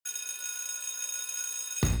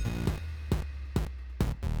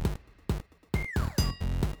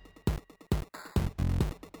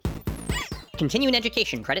Continuing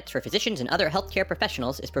education credits for physicians and other healthcare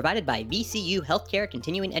professionals is provided by VCU Healthcare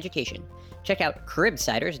Continuing Education. Check out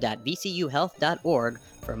cribsiders.vcuhealth.org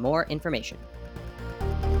for more information.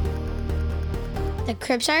 The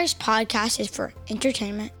Cribsiders podcast is for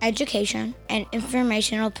entertainment, education, and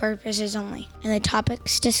informational purposes only, and the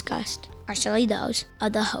topics discussed are solely those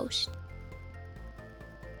of the host.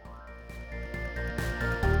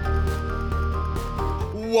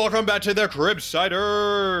 Welcome back to the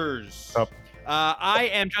Cribsiders. Up. I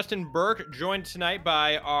am Justin Burke, joined tonight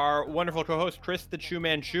by our wonderful co-host Chris the Chew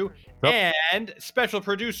Man Chew, and special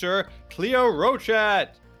producer Cleo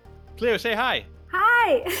Rochat. Cleo, say hi.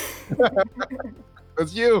 Hi.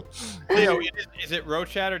 That's you. Cleo, is it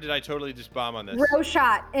Rochat or did I totally just bomb on this?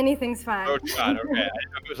 Rochat. Anything's fine. Rochat. Okay. I didn't know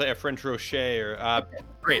if it was like a French Rocher or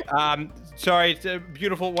great. Sorry, it's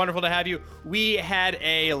beautiful, wonderful to have you. We had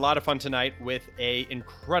a lot of fun tonight with a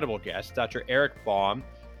incredible guest, Dr. Eric Baum.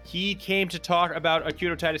 He came to talk about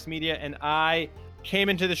acute otitis media, and I came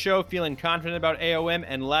into the show feeling confident about AOM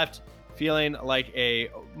and left feeling like a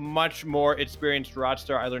much more experienced rock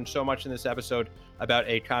star. I learned so much in this episode about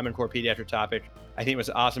a common core pediatric topic. I think it was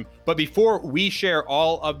awesome. But before we share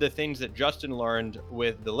all of the things that Justin learned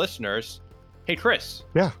with the listeners, hey Chris.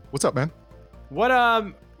 Yeah, what's up, man?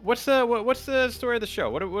 What's the story of the show?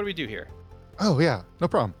 What do we do here? Oh yeah, no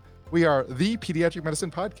problem. We are the Pediatric Medicine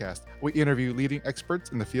Podcast. We interview leading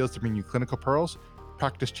experts in the fields to bring you clinical pearls,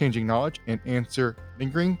 practice-changing knowledge, and answer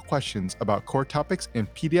lingering questions about core topics in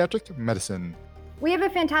pediatric medicine. We have a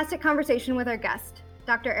fantastic conversation with our guest,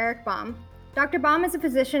 Dr. Eric Baum. Dr. Baum is a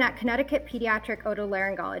physician at Connecticut Pediatric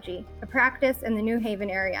Otolaryngology, a practice in the New Haven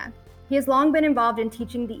area. He has long been involved in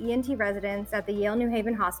teaching the ENT residents at the Yale New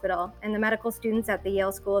Haven Hospital and the medical students at the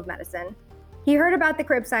Yale School of Medicine. He heard about the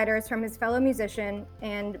Cribsiders from his fellow musician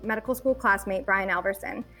and medical school classmate, Brian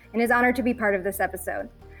Alverson, and is honored to be part of this episode.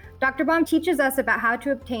 Dr. Baum teaches us about how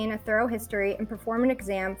to obtain a thorough history and perform an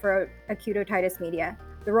exam for acute otitis media,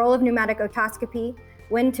 the role of pneumatic otoscopy,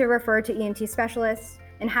 when to refer to ENT specialists,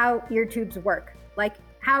 and how ear tubes work, like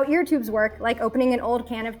opening an old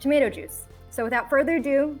can of tomato juice. So without further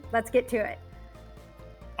ado, let's get to it.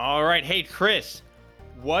 All right. Hey, Chris,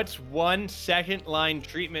 what's one second line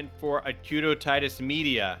treatment for acute otitis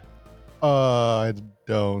media? I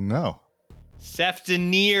don't know.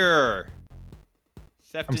 Ceftonir.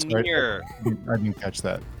 I'm sorry, I didn't catch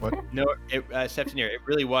that. What? No, Ceftonir. It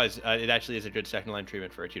really was. It actually is a good second line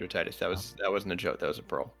treatment for acute otitis. That wasn't a joke. That was a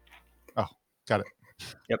pearl. Oh, got it.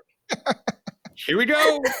 Yep. Here we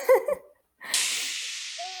go.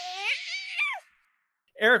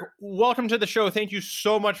 Eric, welcome to the show. Thank you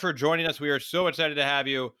so much for joining us. We are so excited to have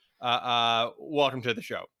you. Welcome to the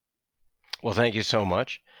show. Well, thank you so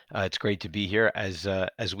much. It's great to be here. As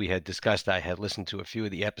we had discussed, I had listened to a few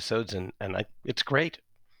of the episodes, and it's great.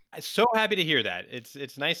 I'm so happy to hear that.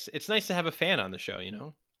 It's nice. It's nice to have a fan on the show, you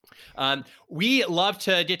know. We love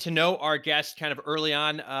to get to know our guests kind of early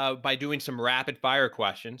on by doing some rapid fire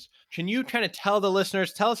questions. Can you kind of tell us a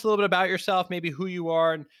little bit about yourself, maybe who you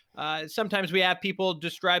are? And sometimes we have people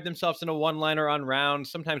describe themselves in a one-liner on round.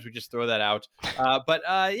 Sometimes we just throw that out. But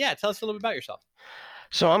yeah, tell us a little bit about yourself.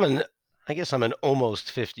 So I'm an almost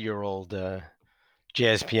 50-year-old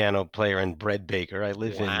jazz piano player and bread baker. I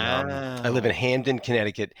live in Hamden,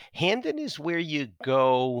 Connecticut. Hamden is where you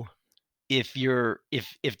go if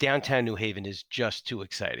downtown New Haven is just too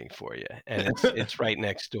exciting for you, and it's right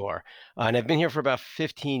next door. And I've been here for about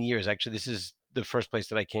 15 years. Actually, this is the first place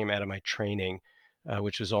that I came out of my training,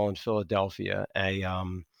 which was all in Philadelphia.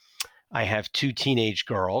 I have two teenage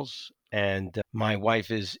girls, and my wife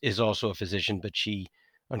is also a physician, but she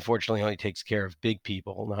unfortunately only takes care of big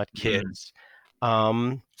people, not kids.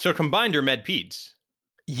 So combined, you're med peds.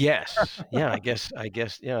 Yes. Yeah, I guess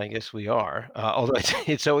we are. Although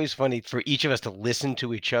it's always funny for each of us to listen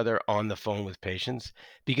to each other on the phone with patients,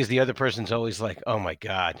 because the other person's always like, "Oh my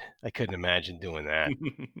God, I couldn't imagine doing that."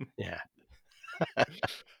 Yeah.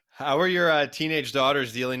 How are your teenage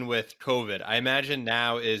daughters dealing with COVID? I imagine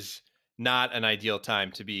now is not an ideal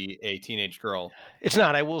time to be a teenage girl. It's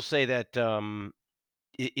not. I will say that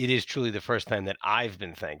it is truly the first time that I've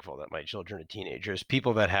been thankful that my children are teenagers.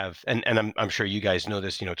 People that have, and I'm sure you guys know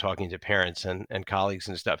this, talking to parents and colleagues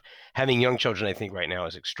and stuff, having young children, I think right now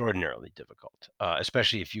is extraordinarily difficult,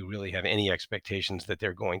 especially if you really have any expectations that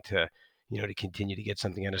they're going to, to continue to get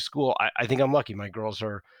something out of school. I think I'm lucky. My girls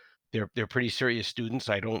they're pretty serious students.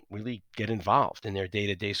 I don't really get involved in their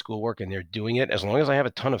day-to-day schoolwork, and they're doing it as long as I have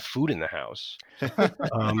a ton of food in the house.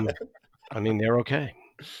 They're okay.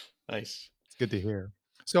 Nice. It's good to hear.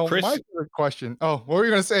 So Chris, my third question. Oh, what were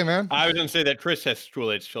you going to say, man? I was going to say that Chris has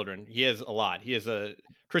school-age children. He has a lot. He has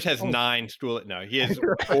Chris has Oh. 9 school. No, he has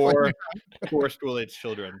Exactly. 4 school-age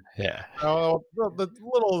children. Yeah. Oh, the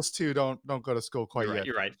littlest two don't go to school quite yet.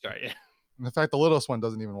 You're right. Sorry. In fact, the littlest one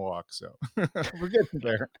doesn't even walk. So we're getting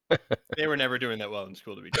there. They were never doing that well in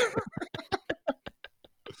school to begin with.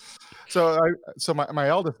 So my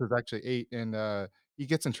eldest is actually 8, and he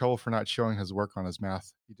gets in trouble for not showing his work on his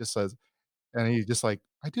math. He just says, and he's just like,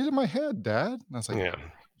 "I did it in my head, Dad." And I was like, Yeah.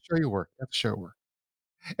 "Show your work. You have to show your work."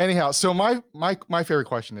 Anyhow, so my favorite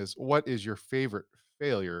question is, what is your favorite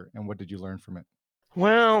failure, and what did you learn from it?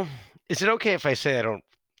 Well, is it okay if I say I don't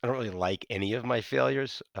really like any of my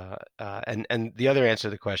failures? And the other answer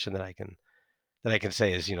to the question that I can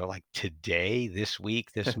say is, like today, this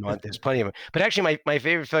week, this month, there's plenty of them. But actually, my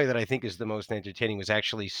favorite failure that I think is the most entertaining was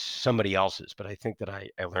actually somebody else's. But I think that I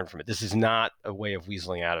learned from it. This is not a way of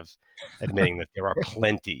weaseling out of admitting that there are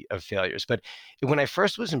plenty of failures. But when I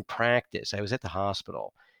first was in practice, I was at the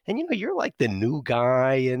hospital, and you're like the new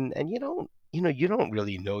guy, and you don't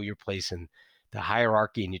really know your place in the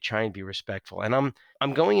hierarchy, and you try and be respectful. And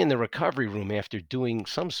I'm going in the recovery room after doing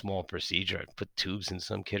some small procedure. I put tubes in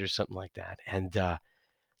some kid or something like that. And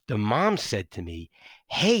the mom said to me,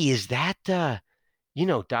 "Hey, is that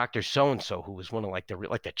Dr. So-and-so, who was one of like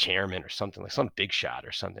the chairman or something, like some big shot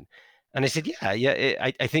or something?" And I said, "Yeah,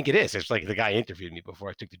 I think it is. It's like the guy interviewed me before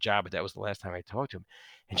I took the job, but that was the last time I talked to him."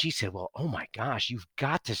 And she said, "Well, oh my gosh, you've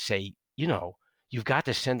got to say, you've got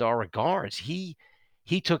to send our regards.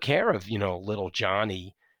 He took care of, little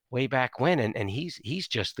Johnny way back when, and he's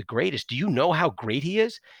just the greatest. Do you know how great he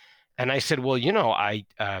is?" And I said, "Well, I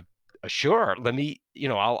sure, let me,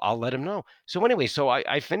 I'll let him know." So anyway, so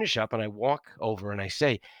I finish up and I walk over and I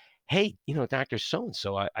say, "Hey, Dr.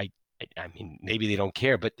 So-and-so, I mean, maybe they don't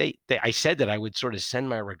care, but I said that I would sort of send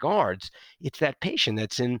my regards. It's that patient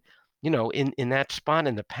that's in that spot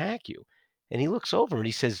in the PACU." And he looks over and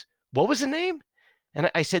he says, "What was the name?" And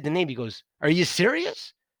I said the name. He goes, "Are you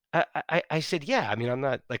serious?" I said, "Yeah. I mean, I'm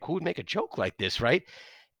not like, who would make a joke like this, right?"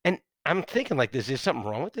 And I'm thinking like, this is something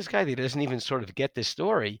wrong with this guy that he doesn't even sort of get this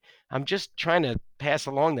story. I'm just trying to pass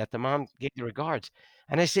along that the mom gave the regards.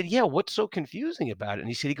 And I said, "Yeah, what's so confusing about it?"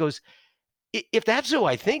 And he goes, If that's who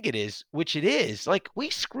I think it is, which it is, like we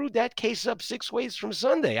screwed that case up 6 ways from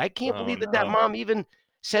Sunday. I can't Oh, believe that no. mom even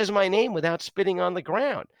says my name without spitting on the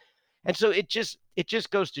ground." And so it just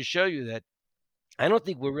goes to show you that I don't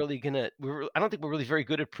think we're really I don't think we're really very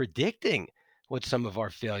good at predicting what some of our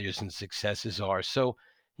failures and successes are. So,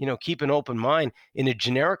 keep an open mind. In a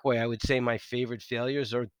generic way, I would say my favorite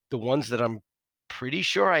failures are the ones that I'm pretty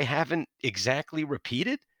sure I haven't exactly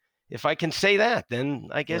repeated. If I can say that, then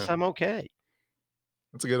I guess Yeah. I'm okay.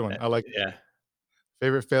 That's a good one. I like Yeah.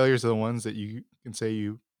 favorite failures are the ones that you can say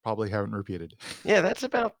you probably haven't repeated. Yeah, that's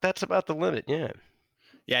about the limit. Yeah.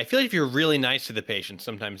 Yeah, I feel like if you're really nice to the patient,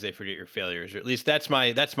 sometimes they forget your failures. Or at least that's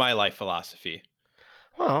my life philosophy.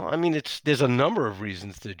 Well, I mean, there's a number of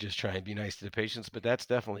reasons to just try and be nice to the patients, but that's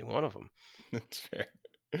definitely one of them. That's fair.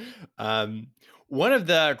 Um, One of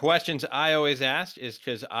the questions I always ask is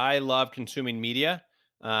because I love consuming media.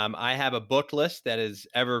 I have a book list that is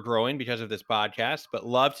ever growing because of this podcast, but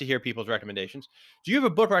love to hear people's recommendations. Do you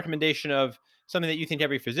have a book recommendation of something that you think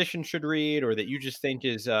every physician should read, or that you just think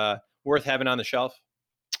is worth having on the shelf?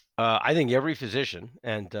 I think every physician,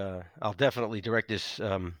 and I'll definitely direct this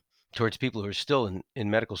towards people who are still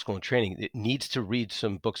in medical school and training, it needs to read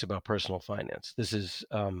some books about personal finance. This is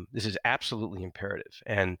absolutely imperative,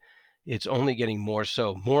 and it's only getting more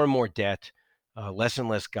so. More and more debt, less and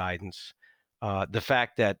less guidance. The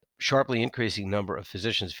fact that sharply increasing number of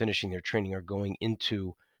physicians finishing their training are going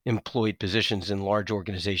into employed positions in large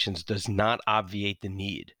organizations does not obviate the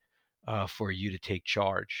need for you to take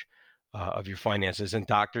charge of your finances. And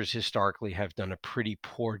doctors historically have done a pretty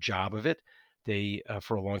poor job of it. They,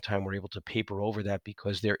 for a long time, were able to paper over that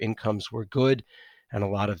because their incomes were good and a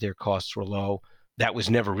lot of their costs were low. That was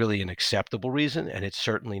never really an acceptable reason, and it's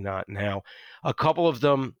certainly not now. A couple of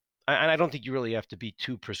them, and I don't think you really have to be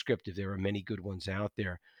too prescriptive. There are many good ones out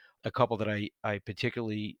there. A couple that I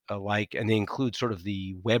particularly like, and they include sort of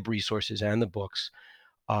the web resources and the books,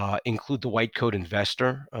 include The White Coat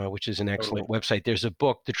Investor, which is an excellent website. There's a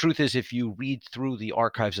book. The truth is, if you read through the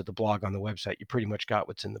archives of the blog on the website, you pretty much got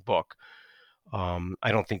what's in the book.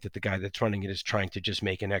 I don't think that the guy that's running it is trying to just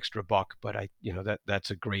make an extra buck, but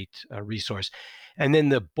that's a great resource. And then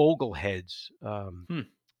the Bogleheads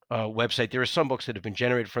website. There are some books that have been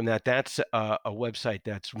generated from that. That's a website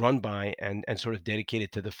that's run by and sort of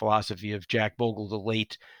dedicated to the philosophy of Jack Bogle, the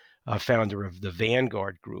late founder of the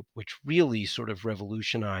Vanguard Group, which really sort of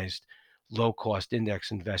revolutionized low-cost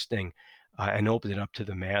index investing and opened it up to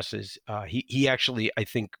the masses. He actually, I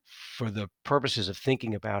think, for the purposes of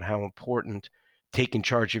thinking about how important taking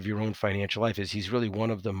charge of your own financial life is he's really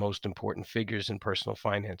one of the most important figures in personal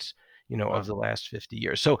finance, of the last 50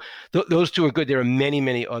 years. So those two are good. There are many,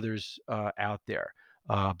 many others out there,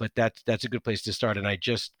 but that's a good place to start. And I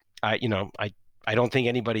don't think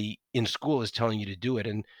anybody in school is telling you to do it.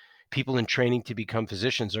 And people in training to become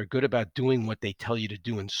physicians are good about doing what they tell you to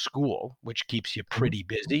do in school, which keeps you pretty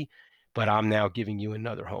busy. But I'm now giving you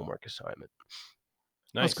another homework assignment.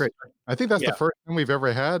 Nice. That's great. I think that's Yeah. the first time we've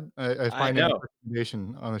ever had a finance know.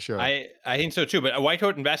 recommendation on the show. I think so too. But a White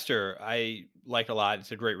Coat Investor, I like a lot.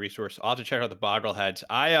 It's a great resource. I'll have to check out the Boggleheads.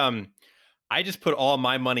 I just put all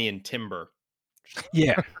my money in timber.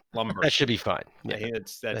 Yeah, Lumber. that should be fine. I Yeah, think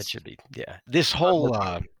that should be. Yeah, this whole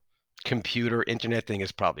computer internet thing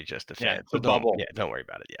is probably just a fad. it's a bubble. Yeah, don't worry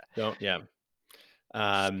about it. Yeah. Don't. Yeah.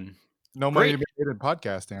 No money to be made in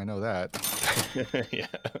podcasting. I know that.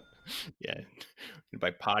 Yeah.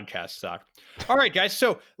 By podcast stock. All right, guys.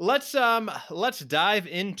 So let's dive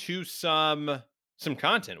into some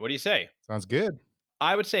content. What do you say? Sounds good.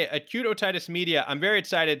 I would say Acute Otitis Media. I'm very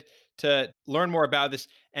excited to learn more about this.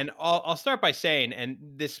 And I'll start by saying, and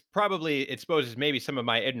this probably exposes maybe some of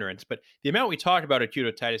my ignorance, but the amount we talk about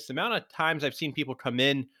acute otitis, the amount of times I've seen people come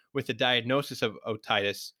in with the diagnosis of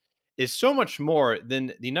otitis is so much more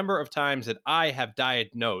than the number of times that I have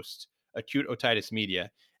diagnosed acute otitis media.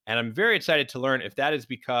 And I'm very excited to learn if that is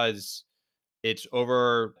because it's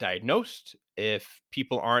overdiagnosed, if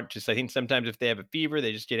people aren't just, I think sometimes if they have a fever,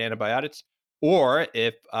 they just get antibiotics, or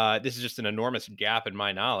if this is just an enormous gap in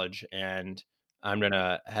my knowledge, and I'm going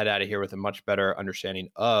to head out of here with a much better understanding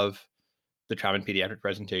of the common pediatric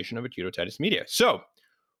presentation of acute otitis media. So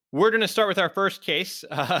we're going to start with our first case.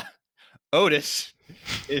 Otis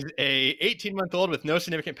is a 18-month-old with no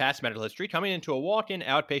significant past medical history coming into a walk-in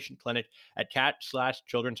outpatient clinic at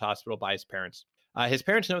Cat/Children's Hospital by his parents. His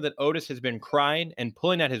parents know that Otis has been crying and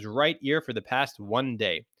pulling at his right ear for the past 1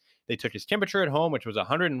 day. They took his temperature at home, which was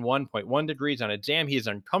 101.1 degrees. On exam, he is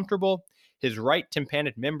uncomfortable. His right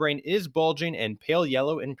tympanic membrane is bulging and pale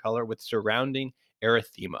yellow in color with surrounding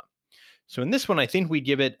erythema. So in this one, I think we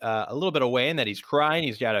give it a little bit away in that he's crying,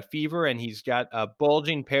 he's got a fever, and he's got a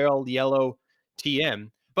bulging pale yellow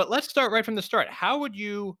TM. But let's start right from the start. How would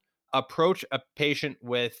you approach a patient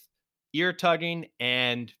with ear tugging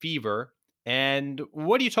and fever? And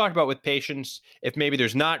what do you talk about with patients if maybe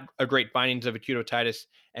there's not a great findings of acute otitis?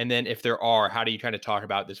 And then if there are, how do you kind of talk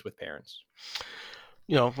about this with parents?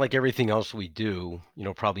 Like everything else we do,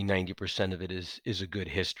 probably 90% of it is a good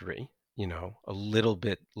history. A little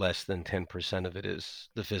bit less than 10% of it is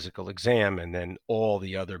the physical exam. And then all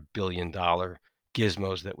the other $1 billion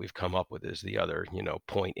gizmos that we've come up with is the other,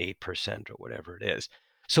 0.8% or whatever it is.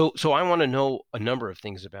 So I want to know a number of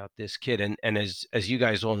things about this kid. And as you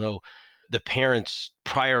guys all know, the parents'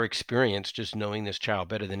 prior experience, just knowing this child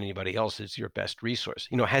better than anybody else, is your best resource.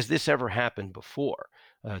 Has this ever happened before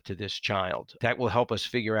to this child? That will help us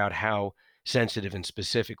figure out how sensitive and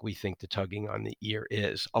specific we think the tugging on the ear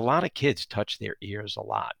is. A lot of kids touch their ears a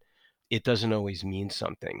lot. It doesn't always mean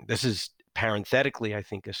something. This is parenthetically, I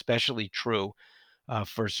think, especially true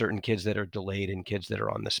for certain kids that are delayed and kids that are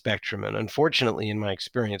on the spectrum. And unfortunately, in my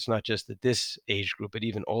experience, not just at this age group, but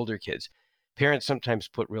even older kids, parents sometimes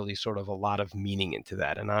put really sort of a lot of meaning into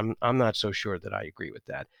that. And I'm not so sure that I agree with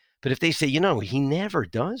that. But if they say, he never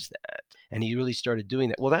does that, and he really started doing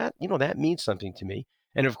that, well, that means something to me.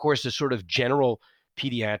 And of course, a sort of general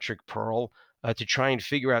pediatric pearl to try and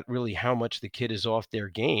figure out really how much the kid is off their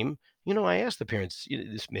game. I ask the parents,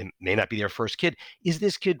 this may not be their first kid. Is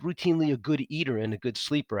this kid routinely a good eater and a good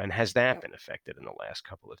sleeper? And has that been affected in the last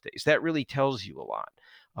couple of days? That really tells you a lot.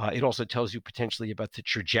 It also tells you potentially about the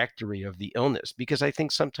trajectory of the illness, because I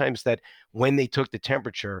think sometimes that when they took the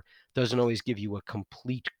temperature doesn't always give you a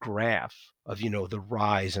complete graph of, the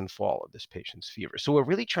rise and fall of this patient's fever. So we're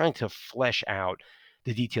really trying to flesh out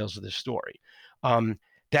the details of the story.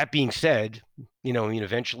 That being said,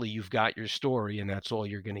 eventually you've got your story and that's all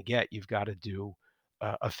you're going to get. You've got to do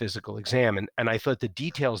a physical exam. And I thought the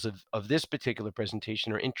details of this particular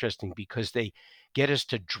presentation are interesting because they get us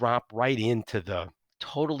to drop right into the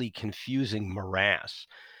totally confusing morass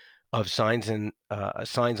of signs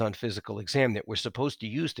on physical exam that we're supposed to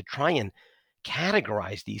use to try and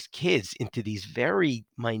categorize these kids into these very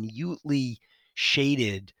minutely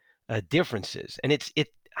shaded differences. And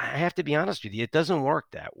I have to be honest with you, it doesn't work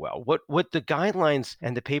that well. What the guidelines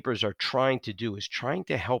and the papers are trying to do is trying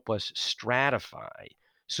to help us stratify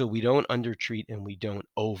so we don't undertreat and we don't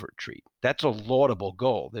overtreat. That's a laudable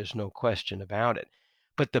goal. There's no question about it.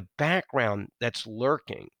 But the background that's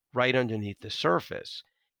lurking right underneath the surface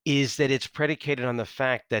is that it's predicated on the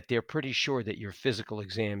fact that they're pretty sure that your physical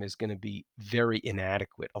exam is going to be very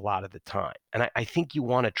inadequate a lot of the time. And I think you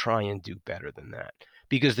want to try and do better than that.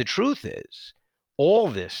 Because the truth is, all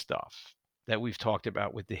this stuff that we've talked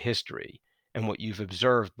about with the history and what you've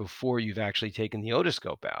observed before you've actually taken the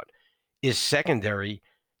otoscope out is secondary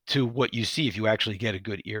to what you see if you actually get a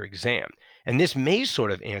good ear exam. And this may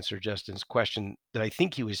sort of answer Justin's question that I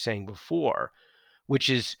think he was saying before, which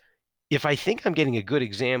is, if I think I'm getting a good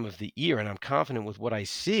exam of the ear and I'm confident with what I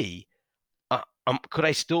see, could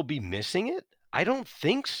I still be missing it? I don't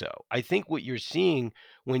think so. I think what you're seeing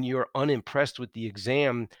when you're unimpressed with the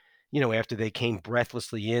exam, after they came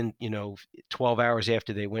breathlessly in, 12 hours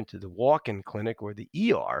after they went to the walk-in clinic or the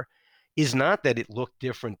ER, is not that it looked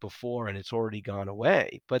different before and it's already gone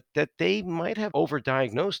away, but that they might have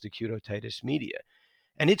overdiagnosed acute otitis media.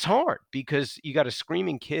 And it's hard because you got a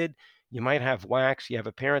screaming kid, you might have wax, you have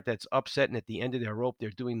a parent that's upset, and at the end of their rope, they're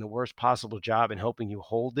doing the worst possible job in helping you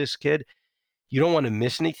hold this kid. You don't want to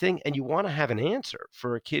miss anything, and you want to have an answer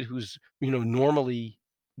for a kid who's, normally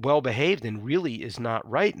well behaved and really is not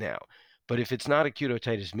right now. But if it's not acute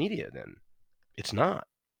otitis media, then it's not.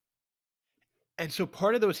 And so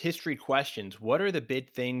part of those history questions, what are the big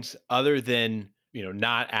things other than,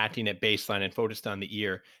 not acting at baseline and focused on the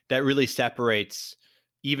ear that really separates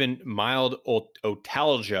even mild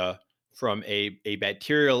otalgia from a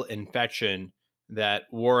bacterial infection that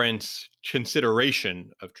warrants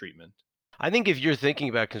consideration of treatment? I think if you're thinking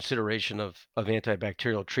about consideration of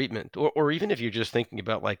antibacterial treatment, or even if you're just thinking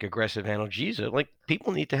about like aggressive analgesia, like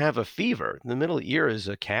people need to have a fever. The middle ear is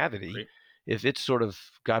a cavity. Right. If it's sort of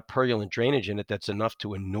got purulent drainage in it that's enough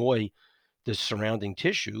to annoy the surrounding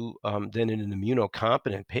tissue, then in an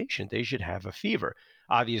immunocompetent patient, they should have a fever.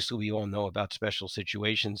 Obviously, we all know about special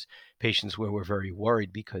situations, patients where we're very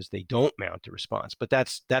worried because they don't mount a response. But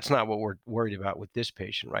that's not what we're worried about with this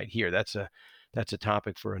patient right here. That's a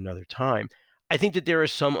topic for another time. I think that there are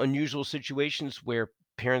some unusual situations where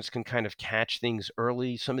parents can kind of catch things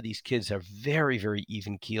early. Some of these kids are very, very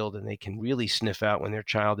even keeled and they can really sniff out when their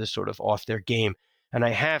child is sort of off their game. And I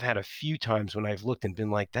have had a few times when I've looked and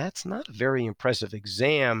been like, that's not a very impressive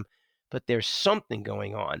exam, but there's something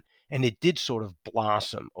going on. And it did sort of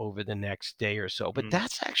blossom over the next day or so. But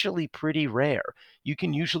that's actually pretty rare. You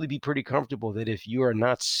can usually be pretty comfortable that if you are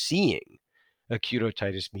not seeing acute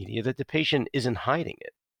otitis media, that the patient isn't hiding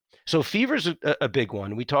it. So fever's a big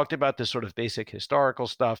one. We talked about the sort of basic historical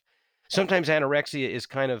stuff. Sometimes anorexia is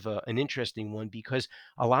kind of an interesting one because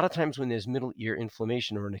a lot of times when there's middle ear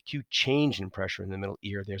inflammation or an acute change in pressure in the middle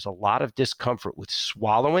ear, there's a lot of discomfort with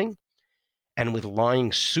swallowing and with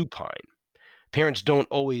lying supine. Parents don't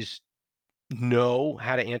always know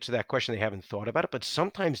how to answer that question. They haven't thought about it, but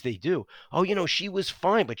sometimes they do. Oh, she was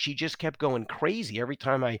fine, but she just kept going crazy every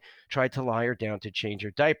time I tried to lie her down to change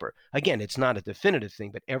her diaper. Again, it's not a definitive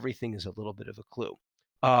thing, but everything is a little bit of a clue.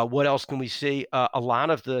 What else can we see? A lot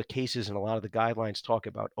of the cases and a lot of the guidelines talk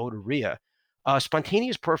about otorrhea.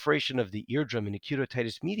 Spontaneous perforation of the eardrum in acute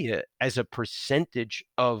otitis media as a percentage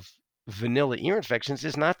of vanilla ear infections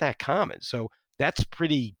is not that common. So that's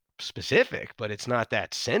pretty specific, but it's not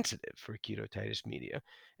that sensitive for acute otitis media.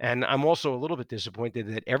 And I'm also a little bit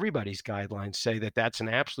disappointed that everybody's guidelines say that that's an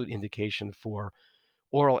absolute indication for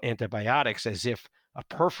oral antibiotics, as if a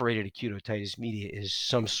perforated acute otitis media is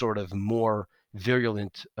some sort of more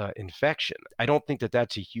virulent infection. I don't think that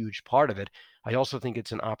that's a huge part of it. I also think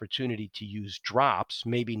it's an opportunity to use drops,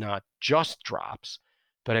 maybe not just drops,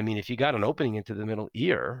 but I mean, if you got an opening into the middle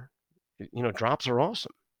ear, drops are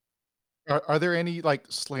awesome. Are there any like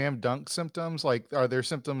slam dunk symptoms? Like, are there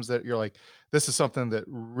symptoms that you're like, this is something that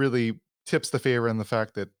really tips the favor in the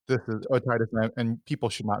fact that this is otitis and people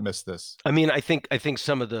should not miss this? I mean, I think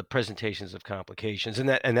some of the presentations of complications and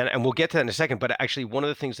we'll get to that in a second. But actually, one of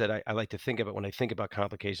the things that I like to think about when I think about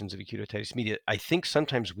complications of acute otitis media, I think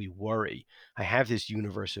sometimes we worry. I have this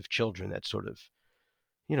universe of children that sort of,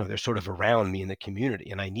 they're sort of around me in the community,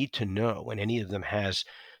 and I need to know when any of them has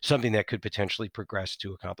something that could potentially progress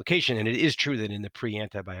to a complication. And it is true that in the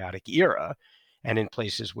pre-antibiotic era, and in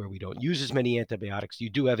places where we don't use as many antibiotics, you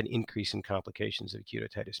do have an increase in complications of acute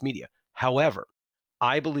otitis media. However,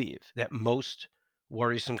 I believe that most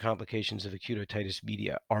worrisome complications of acute otitis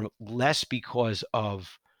media are less because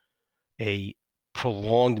of a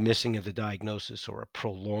prolonged missing of the diagnosis or a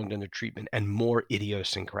prolonged undertreatment and more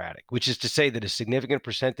idiosyncratic, which is to say that a significant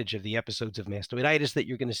percentage of the episodes of mastoiditis that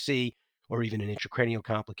you're going to see, or even an intracranial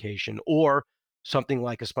complication, or something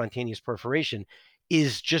like a spontaneous perforation,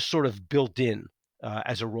 is just sort of built in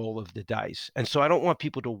as a roll of the dice. And so I don't want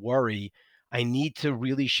people to worry. I need to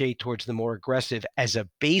really shade towards the more aggressive as a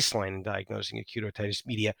baseline in diagnosing acute otitis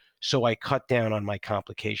media, so I cut down on my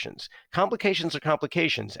complications. Complications are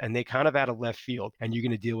complications, and they kind of out of left field, and you're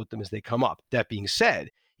going to deal with them as they come up. That being said,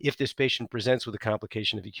 if this patient presents with a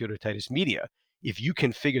complication of acute otitis media, if you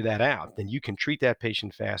can figure that out, then you can treat that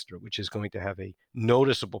patient faster, which is going to have a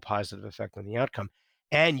noticeable positive effect on the outcome.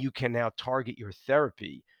 And you can now target your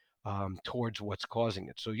therapy towards what's causing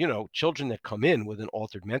it. So, children that come in with an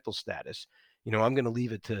altered mental status, I'm going to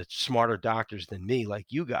leave it to smarter doctors than me, like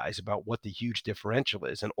you guys, about what the huge differential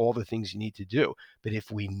is and all the things you need to do. But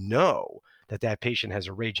if we know that that patient has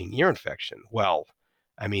a raging ear infection, well,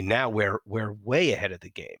 I mean, now we're way ahead of the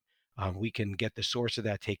game. We can get the source of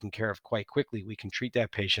that taken care of quite quickly. We can treat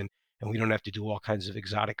that patient, and we don't have to do all kinds of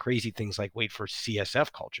exotic, crazy things like wait for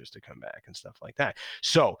CSF cultures to come back and stuff like that.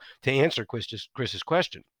 So to answer Chris's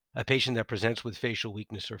question, a patient that presents with facial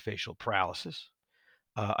weakness or facial paralysis,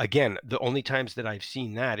 again, the only times that I've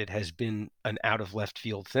seen that, it has been an out of left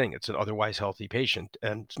field thing. It's an otherwise healthy patient,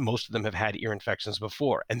 and most of them have had ear infections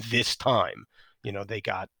before. And this time, they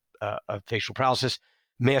got a facial paralysis,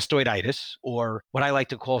 mastoiditis, or what I like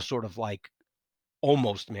to call sort of like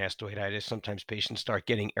almost mastoiditis. Sometimes patients start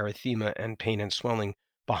getting erythema and pain and swelling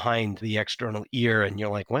behind the external ear, and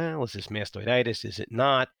you're like, well, is this mastoiditis? Is it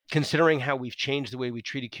not? Considering how we've changed the way we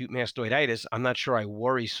treat acute mastoiditis, I'm not sure I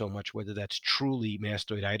worry so much whether that's truly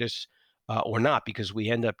mastoiditis or not, because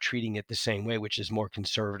we end up treating it the same way, which is more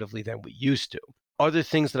conservatively than we used to. Other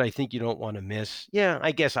things that I think you don't want to miss,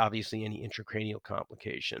 I guess obviously any intracranial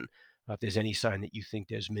complication. If there's any sign that you think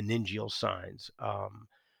there's meningeal signs,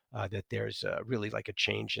 that there's really like a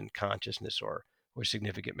change in consciousness or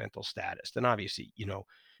significant mental status, then obviously,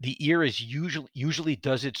 the ear is usually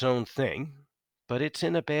does its own thing, but it's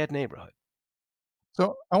in a bad neighborhood.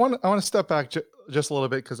 So I want to step back just a little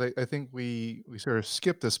bit, because I think we sort of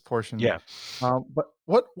skipped this portion. Yeah. But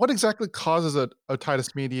what exactly causes a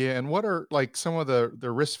otitis media, and what are like some of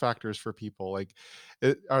the risk factors for people? Like,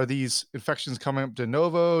 are these infections coming up de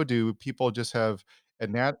novo? Do people just have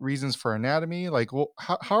reasons for anatomy? Like,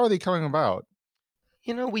 how are they coming about?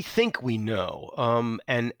 We think we know,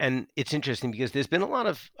 and it's interesting because there's been a lot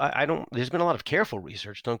of there's been a lot of careful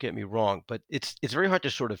research. Don't get me wrong, but it's very hard to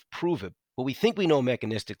sort of prove it. What we think we know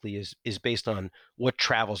mechanistically is based on what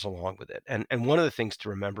travels along with it. And one of the things to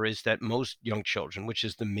remember is that most young children, which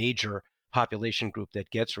is the major population group that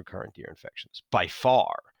gets recurrent ear infections by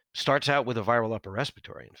far, starts out with a viral upper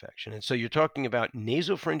respiratory infection. And so you're talking about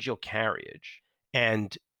nasopharyngeal carriage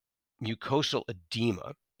and mucosal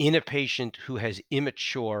edema in a patient who has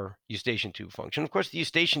immature eustachian tube function. Of course, the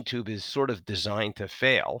eustachian tube is sort of designed to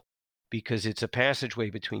fail because it's a passageway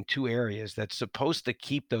between two areas that's supposed to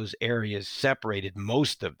keep those areas separated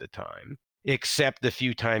most of the time, except the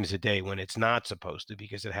few times a day when it's not supposed to,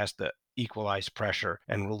 because it has to equalize pressure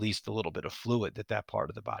and release the little bit of fluid that part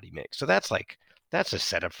of the body makes. So that's a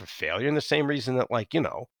setup for failure. And the same reason that,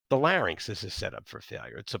 the larynx is a setup for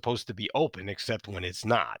failure. It's supposed to be open, except when it's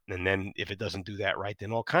not. And then if it doesn't do that right,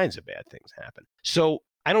 then all kinds of bad things happen. So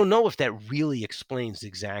I don't know if that really explains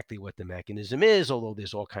exactly what the mechanism is, although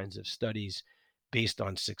there's all kinds of studies based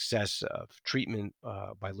on success of treatment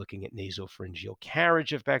by looking at nasopharyngeal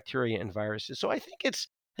carriage of bacteria and viruses. So I think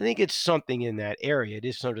it's something in that area. It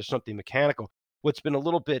is sort of something mechanical. What's been a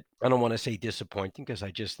little bit, I don't want to say disappointing, because I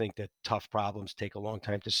just think that tough problems take a long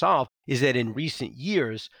time to solve, is that in recent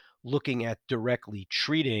years, looking at directly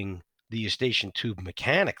treating the eustachian tube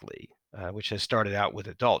mechanically, which has started out with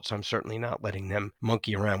adults. I'm certainly not letting them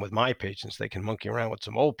monkey around with my patients. They can monkey around with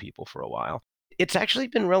some old people for a while. It's actually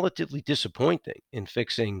been relatively disappointing in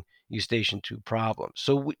fixing eustachian tube problems.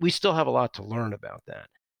 So we still have a lot to learn about that.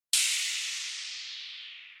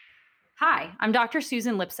 Hi, I'm Dr.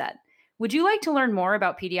 Susan Lipset. Would you like to learn more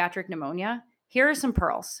about pediatric pneumonia? Here are some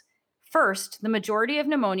pearls. First, the majority of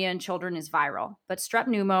pneumonia in children is viral, but strep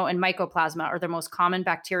pneumo and mycoplasma are the most common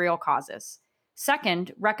bacterial causes.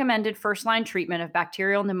 Second, recommended first-line treatment of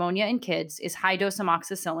bacterial pneumonia in kids is high-dose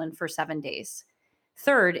amoxicillin for 7 days.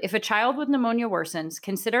 Third, if a child with pneumonia worsens,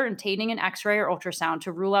 consider obtaining an X-ray or ultrasound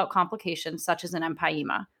to rule out complications such as an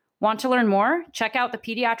empyema. Want to learn more? Check out the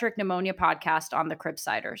Pediatric Pneumonia podcast on the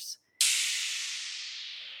Cribsiders.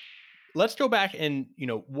 Let's go back and,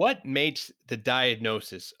 what makes the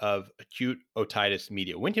diagnosis of acute otitis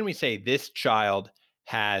media? When can we say this child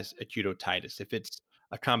has acute otitis? If it's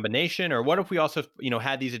a combination, or what if we also,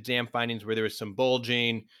 had these exam findings where there was some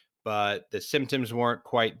bulging, but the symptoms weren't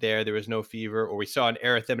quite there. There was no fever, or we saw an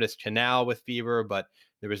erythematous canal with fever, but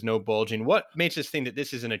there was no bulging. What makes us think that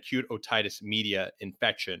this is an acute otitis media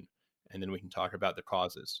infection? And then we can talk about the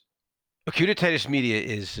causes. Acute otitis media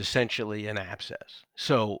is essentially an abscess.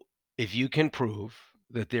 So if you can prove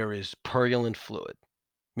that there is purulent fluid,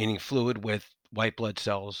 meaning fluid with white blood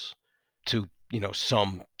cells to,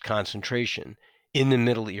 some concentration in the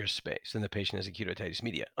middle ear space, and the patient has acute otitis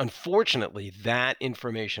media. Unfortunately, that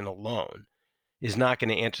information alone is not going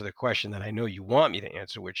to answer the question that I know you want me to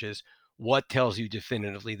answer, which is what tells you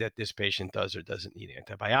definitively that this patient does or doesn't need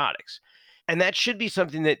antibiotics? And that should be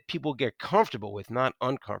something that people get comfortable with, not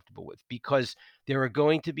uncomfortable with, because there are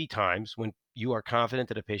going to be times when you are confident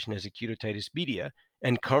that a patient has acute otitis media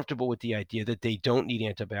and comfortable with the idea that they don't need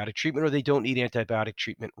antibiotic treatment or they don't need antibiotic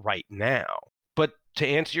treatment right now. But to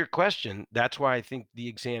answer your question, that's why I think the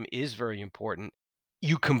exam is very important.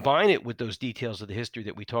 You combine it with those details of the history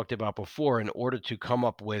that we talked about before in order to come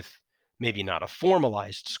up with maybe not a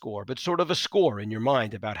formalized score, but sort of a score in your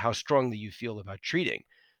mind about how strongly you feel about treating.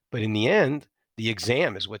 But in the end, the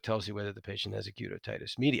exam is what tells you whether the patient has acute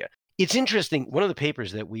otitis media. It's interesting. One of the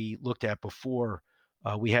papers that we looked at before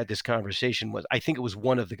we had this conversation was, I think it was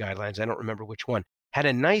one of the guidelines, I don't remember which one, had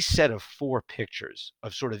a nice set of 4 pictures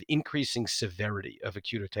of sort of increasing severity of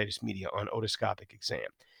acute otitis media on otoscopic exam.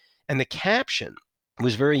 And the caption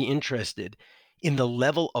was very interested in the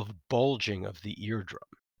level of bulging of the eardrum.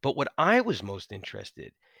 But what I was most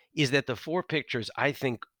interested is that the 4 pictures, I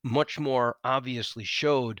think, much more obviously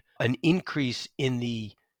showed an increase in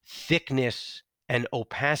the thickness and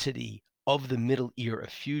opacity of the middle ear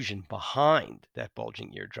effusion behind that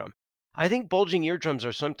bulging eardrum. I think bulging eardrums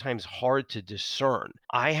are sometimes hard to discern.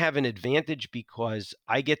 I have an advantage because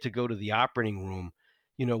I get to go to the operating room,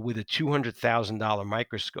 with a $200,000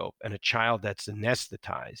 microscope and a child that's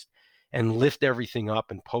anesthetized and lift everything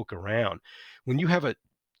up and poke around. When you have a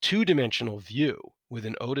 2-dimensional view with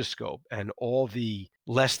an otoscope and all the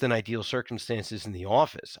less than ideal circumstances in the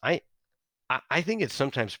office, I think it's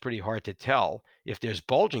sometimes pretty hard to tell if there's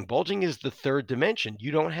bulging. Bulging is the 3rd dimension.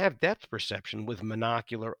 You don't have depth perception with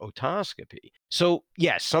monocular otoscopy. So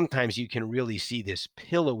yes, sometimes you can really see this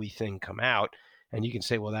pillowy thing come out and you can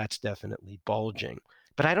say, well, that's definitely bulging.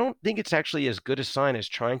 But I don't think it's actually as good a sign as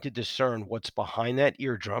trying to discern what's behind that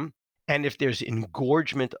eardrum and if there's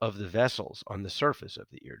engorgement of the vessels on the surface of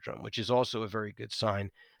the eardrum, which is also a very good sign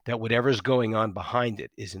that whatever's going on behind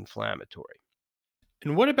it is inflammatory.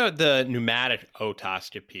 And what about the pneumatic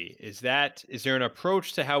otoscopy? Is there an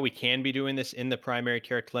approach to how we can be doing this in the primary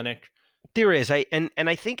care clinic? There is. I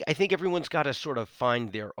think everyone's got to sort of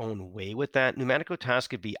find their own way with that. Pneumatic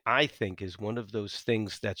otoscopy, I think, is one of those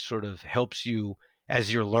things that sort of helps you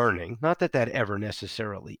as you're learning. Not that ever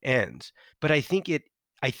necessarily ends, but I think,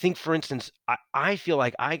 for instance, I feel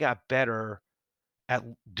like I got better at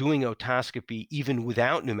doing otoscopy even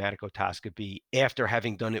without pneumatic otoscopy after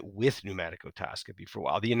having done it with pneumatic otoscopy for a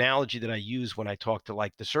while. The analogy that I use when I talk to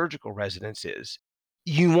the surgical residents is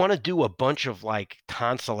you want to do a bunch of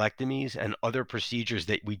tonsillectomies and other procedures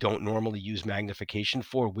that we don't normally use magnification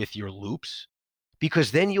for with your loupes,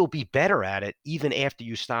 because then you'll be better at it even after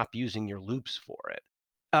you stop using your loupes for it.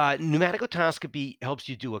 Pneumatic otoscopy helps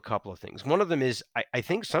you do a couple of things. One of them is, I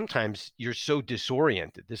think sometimes you're so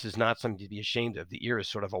disoriented. This is not something to be ashamed of. The ear is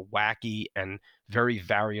sort of a wacky and very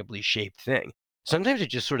variably shaped thing. Sometimes it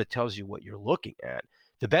just sort of tells you what you're looking at.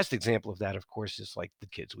 The best example of that, of course, is like the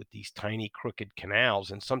kids with these tiny crooked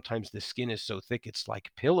canals, and sometimes the skin is so thick it's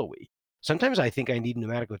like pillowy. Sometimes I think I need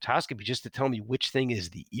pneumatic otoscopy just to tell me which thing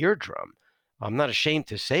is the eardrum. I'm not ashamed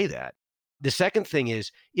to say that. The second thing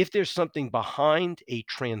is, if there's something behind a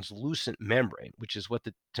translucent membrane, which is what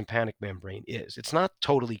the tympanic membrane is, it's not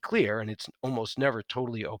totally clear and it's almost never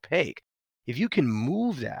totally opaque. If you can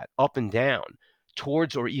move that up and down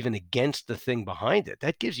towards or even against the thing behind it,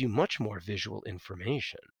 that gives you much more visual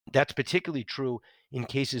information. That's particularly true in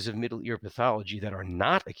cases of middle ear pathology that are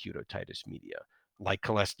not acute otitis media, like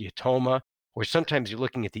cholesteatoma, or sometimes you're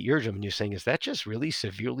looking at the eardrum and you're saying, is that just really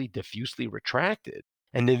severely diffusely retracted?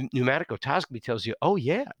 And the pneumatic otoscopy tells you, oh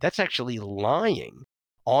yeah, that's actually lying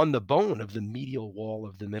on the bone of the medial wall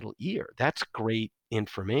of the middle ear. That's great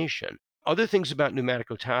information. Other things about pneumatic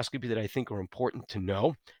otoscopy that I think are important to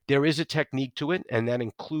know, there is a technique to it, and that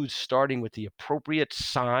includes starting with the appropriate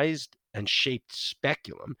sized and shaped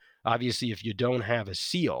speculum. Obviously, if you don't have a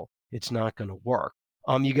seal, it's not going to work.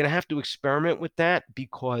 You're going to have to experiment with that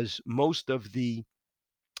because most of the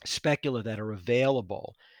specula that are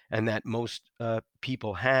available and that most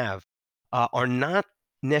people have are not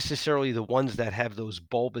necessarily the ones that have those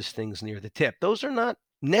bulbous things near the tip. Those are not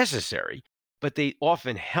necessary, but they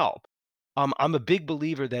often help. I'm a big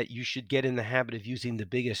believer that you should get in the habit of using the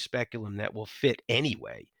biggest speculum that will fit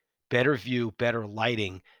anyway. Better view, better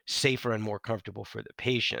lighting, safer and more comfortable for the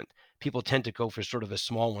patient. People tend to go for sort of a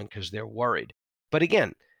small one because they're worried. But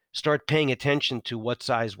again, start paying attention to what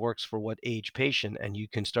size works for what age patient, and you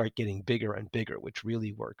can start getting bigger and bigger, which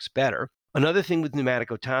really works better. Another thing with pneumatic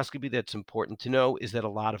otoscopy that's important to know is that a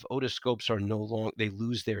lot of otoscopes are no longer, they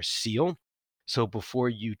lose their seal. So before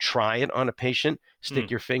you try it on a patient, stick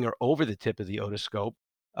your finger over the tip of the otoscope,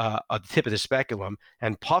 the tip of the speculum,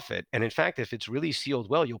 and puff it. And in fact, if it's really sealed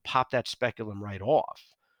well, you'll pop that speculum right off,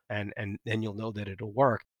 and then you'll know that it'll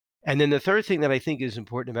work. And then the third thing that I think is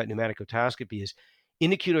important about pneumatic otoscopy is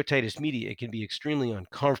in acute otitis media, it can be extremely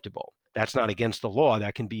uncomfortable. That's not against the law.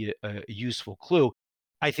 That can be a useful clue.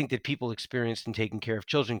 I think that people experienced in taking care of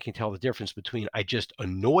children can tell the difference between I just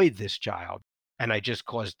annoyed this child and I just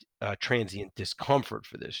caused transient discomfort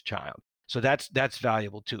for this child. So that's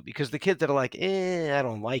valuable too, because the kids that are like, I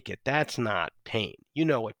don't like it, that's not pain. You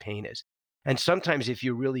know what pain is. And sometimes if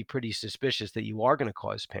you're really pretty suspicious that you are going to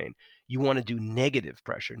cause pain, you want to do negative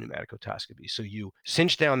pressure pneumatic otoscopy. So you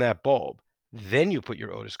cinch down that bulb, then you put your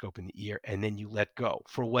otoscope in the ear, and then you let go.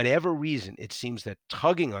 For whatever reason, it seems that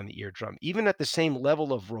tugging on the eardrum, even at the same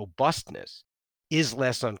level of robustness, is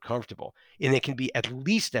less uncomfortable, and it can be at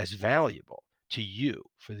least as valuable to you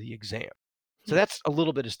for the exam. So that's a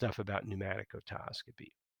little bit of stuff about pneumatic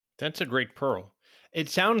otoscopy. That's a great pearl. It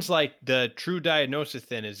sounds like the true diagnosis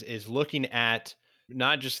then is looking at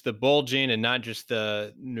not just the bulging and not just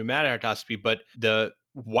the pneumatic otoscopy, but the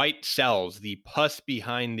white cells, the pus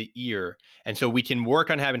behind the ear. And so we can work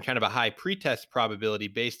on having kind of a high pretest probability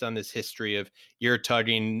based on this history of ear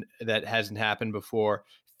tugging that hasn't happened before,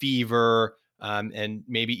 fever, and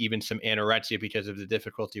maybe even some anorexia because of the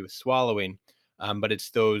difficulty with swallowing. But it's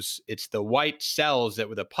the white cells that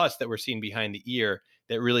with the pus that we're seeing behind the ear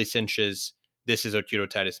that really cinches this is acute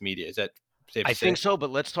otitis media. Is that safe to say? I think so,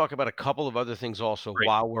 but let's talk about a couple of other things also Great.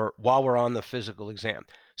 while we're on the physical exam.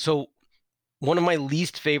 So one of my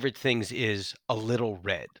least favorite things is a little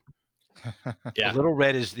red. Yeah. A little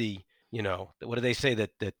red is what do they say,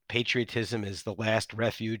 that patriotism is the last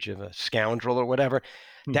refuge of a scoundrel or whatever?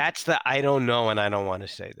 That's the I don't know, and I don't want to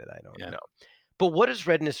say that I don't know. But what does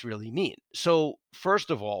redness really mean? So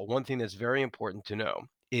first of all, one thing that's very important to know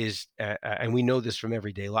is, and we know this from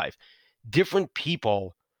everyday life, different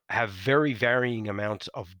people have very varying amounts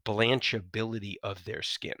of blanchability of their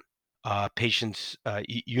skin. Patients,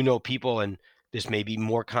 people, and this may be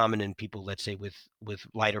more common in people, let's say, with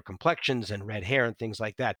lighter complexions and red hair and things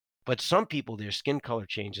like that. But some people, their skin color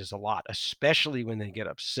changes a lot, especially when they get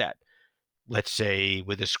upset, let's say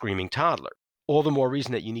with a screaming toddler. All the more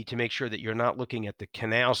reason that you need to make sure that you're not looking at the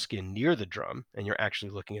canal skin near the drum, and you're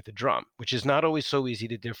actually looking at the drum, which is not always so easy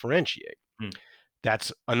to differentiate.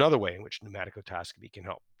 That's another way in which pneumatic otoscopy can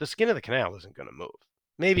help. The skin of the canal isn't going to move.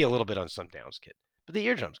 Maybe a little bit on some Downs kid, but the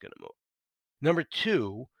eardrum's going to move. Number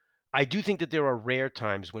two, I do think that there are rare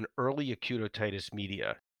times when early acute otitis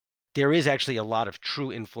media, there is actually a lot of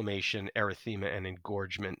true inflammation, erythema, and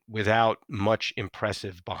engorgement without much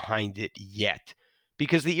impressive behind it yet,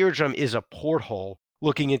 because the eardrum is a porthole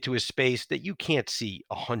looking into a space that you can't see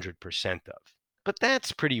 100% of. But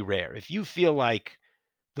that's pretty rare. If you feel like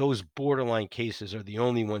those borderline cases are the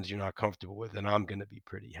only ones you're not comfortable with, then I'm going to be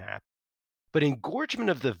pretty happy. But engorgement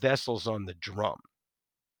of the vessels on the drum,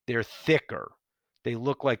 they're thicker. They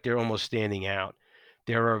look like they're almost standing out.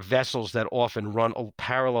 There are vessels that often run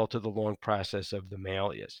parallel to the long process of the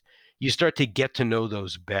malleus. You start to get to know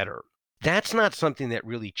those better. That's not something that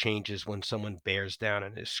really changes when someone bears down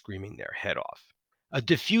and is screaming their head off. A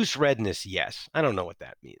diffuse redness, yes. I don't know what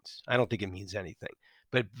that means. I don't think it means anything.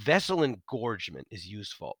 But vessel engorgement is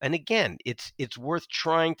useful. And again, it's worth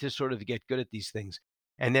trying to sort of get good at these things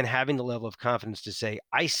and then having the level of confidence to say,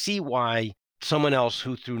 I see why someone else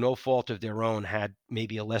who through no fault of their own had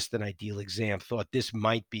maybe a less than ideal exam thought this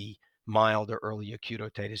might be mild or early acute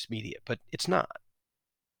otitis media, but it's not.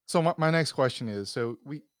 So my next question is, so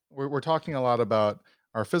we're talking a lot about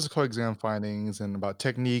our physical exam findings and about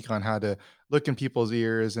technique on how to look in people's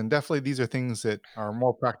ears, and definitely these are things that are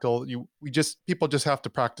more practical. People just have to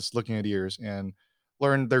practice looking at ears and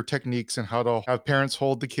learn their techniques and how to have parents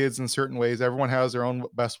hold the kids in certain ways. Everyone has their own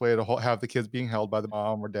best way to have the kids being held by the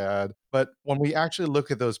mom or dad. But when we actually look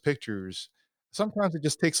at those pictures, sometimes it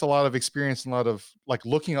just takes a lot of experience and a lot of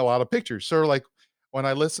looking at a lot of pictures. So when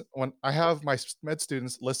I have my med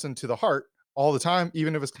students listen to the heart all the time,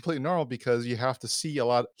 even if it's completely normal, because you have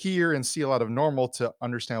to hear and see a lot of normal to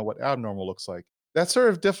understand what abnormal looks like. That's sort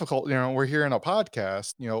of difficult. We're here in a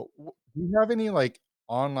podcast, do you have any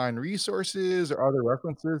online resources or other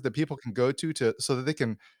references that people can go to so that they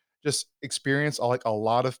can just experience a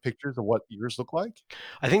lot of pictures of what ears look like?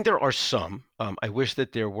 I think there are some. I wish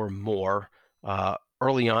that there were more.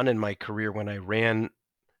 Early on in my career, when I ran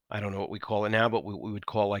I don't know what we call it now, but we would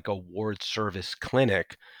call like a ward service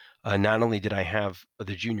clinic. Not only did I have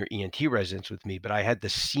the junior ENT residents with me, but I had the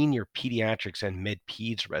senior pediatrics and med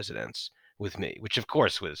peds residents with me, which of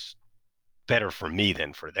course was better for me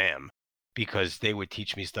than for them, because they would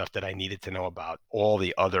teach me stuff that I needed to know about all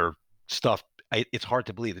the other stuff. It's hard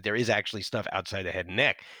to believe that there is actually stuff outside the head and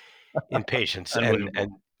neck in patients. and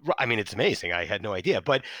I mean, it's amazing. I had no idea.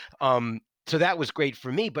 But so that was great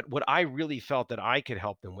for me. But what I really felt that I could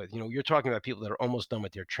help them with, you're talking about people that are almost done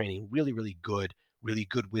with their training, really, really good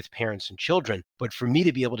with parents and children. But for me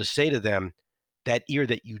to be able to say to them, that ear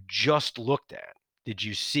that you just looked at, did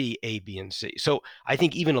you see A, B, and C? So I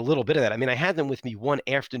think even a little bit of that. I mean, I had them with me one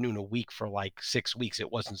afternoon a week for like 6 weeks.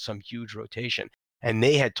 It wasn't some huge rotation. And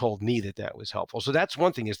they had told me that that was helpful. So that's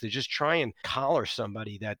one thing, is to just try and collar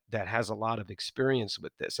somebody that has a lot of experience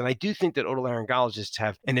with this. And I do think that otolaryngologists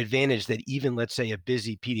have an advantage that even, let's say, a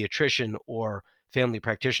busy pediatrician or family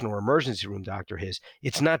practitioner or emergency room doctor has.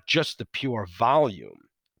 It's not just the pure volume,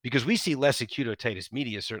 because we see less acute otitis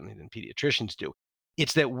media certainly than pediatricians do.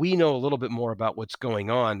 It's that we know a little bit more about what's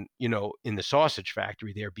going on, in the sausage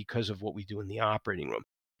factory there, because of what we do in the operating room.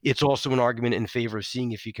 It's also an argument in favor of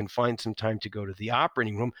seeing if you can find some time to go to the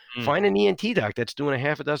operating room, find an ENT doc that's doing a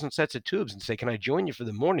half a dozen sets of tubes, and say, can I join you for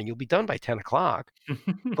the morning? You'll be done by 10 o'clock.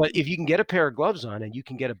 But if you can get a pair of gloves on and you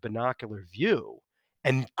can get a binocular view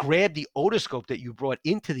and grab the otoscope that you brought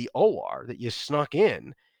into the OR that you snuck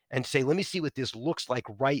in and say, let me see what this looks like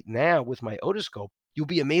right now with my otoscope, you'll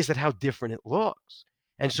be amazed at how different it looks.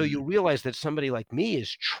 And so you'll realize that somebody like me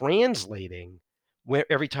is translating where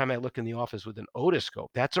every time I look in the office with an otoscope.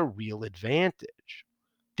 That's a real advantage.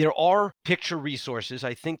 There are picture resources.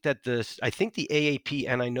 I think the AAP,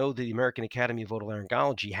 and I know the American Academy of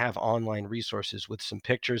Otolaryngology, have online resources with some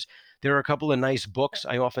pictures. There are a couple of nice books.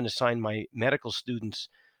 I often assign my medical students,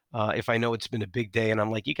 if I know it's been a big day, and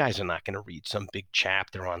I'm like, you guys are not going to read some big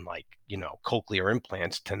chapter on cochlear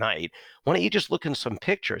implants tonight. Why don't you just look in some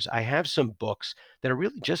pictures? I have some books that are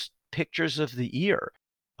really just pictures of the ear.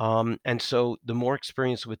 And so the more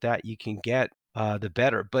experience with that you can get, the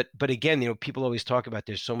better. But again, people always talk about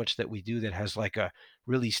there's so much that we do that has like a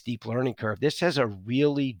really steep learning curve. This has a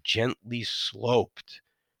really gently sloped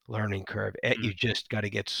learning curve. You just got to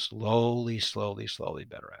get slowly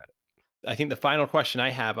better at it. I think the final question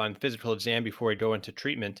I have on physical exam before we go into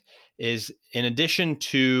treatment is, in addition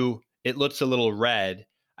to it looks a little red,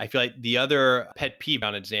 I feel like the other pet peeve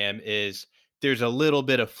on exam is there's a little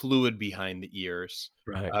bit of fluid behind the ears.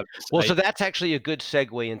 Right. So that's actually a good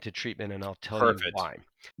segue into treatment, and I'll tell you why.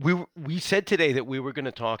 We said today that we were going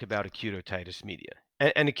to talk about acute otitis media,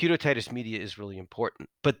 and acute otitis media is really important.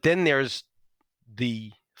 But then there's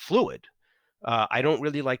the fluid. I don't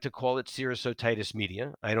really like to call it serous otitis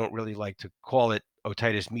media. I don't really like to call it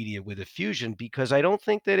otitis media with effusion, because I don't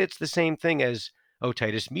think that it's the same thing as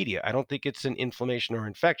otitis media. I don't think it's an inflammation or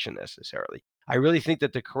infection necessarily. I really think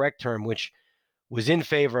that the correct term, which was in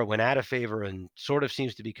favor, went out of favor, and sort of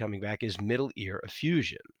seems to be coming back, is middle ear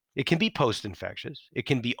effusion. It can be post-infectious. It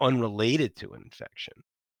can be unrelated to an infection.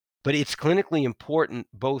 But it's clinically important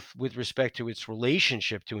both with respect to its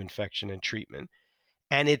relationship to infection and treatment,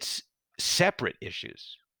 and its separate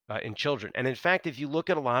issues in children. And in fact, if you look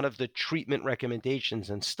at a lot of the treatment recommendations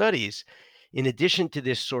and studies, in addition to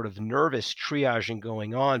this sort of nervous triaging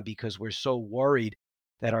going on because we're so worried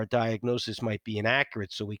that our diagnosis might be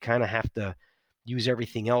inaccurate, so we kind of have to use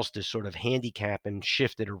everything else to sort of handicap and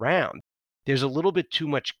shift it around, there's a little bit too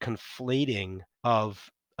much conflating of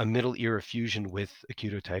a middle ear effusion with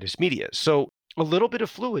acute otitis media. So a little bit of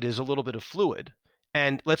fluid is a little bit of fluid.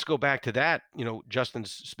 And let's go back to that,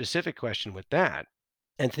 Justin's specific question with that,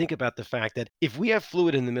 and think about the fact that if we have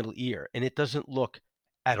fluid in the middle ear and it doesn't look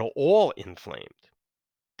at all inflamed,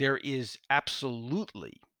 there is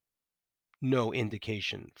absolutely no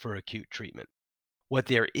indication for acute treatment. What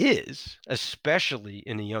there is, especially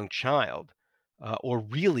in a young child, or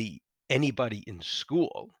really anybody in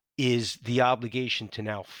school, is the obligation to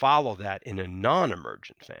now follow that in a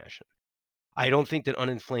non-emergent fashion. I don't think that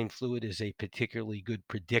uninflamed fluid is a particularly good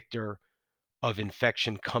predictor of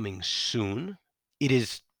infection coming soon. It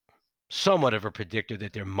is somewhat of a predictor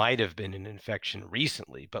that there might have been an infection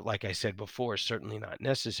recently, but like I said before, certainly not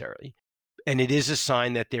necessarily. And it is a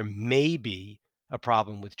sign that there may be a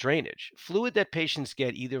problem with drainage. Fluid that patients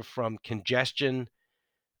get either from congestion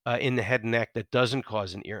in the head and neck that doesn't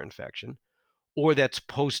cause an ear infection, or that's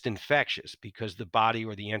post-infectious because the body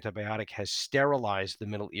or the antibiotic has sterilized the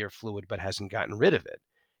middle ear fluid but hasn't gotten rid of it,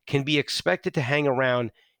 can be expected to hang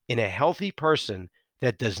around in a healthy person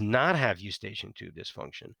that does not have eustachian tube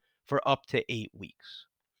dysfunction for up to 8 weeks.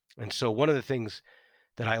 And so one of the things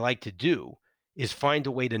that I like to do is find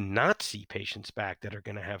a way to not see patients back that are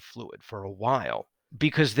going to have fluid for a while,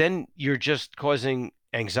 because then you're just causing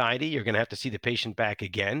anxiety. You're going to have to see the patient back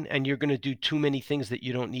again, and you're going to do too many things that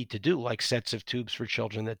you don't need to do, like sets of tubes for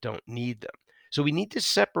children that don't need them. So we need to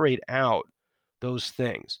separate out those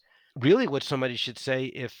things. Really, what somebody should say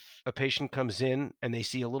if a patient comes in and they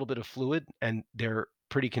see a little bit of fluid and they're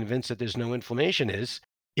pretty convinced that there's no inflammation is,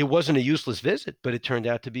 it wasn't a useless visit, but it turned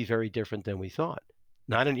out to be very different than we thought.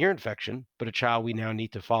 Not an ear infection, but a child we now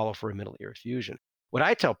need to follow for a middle ear effusion. What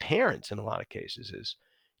I tell parents in a lot of cases is,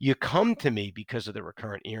 you come to me because of the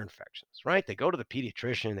recurrent ear infections, right? They go to the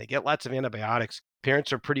pediatrician, they get lots of antibiotics.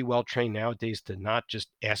 Parents are pretty well trained nowadays to not just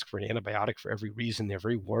ask for an antibiotic for every reason. They're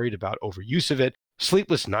very worried about overuse of it.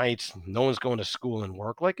 Sleepless nights, no one's going to school and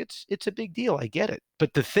work. Like it's a big deal. I get it.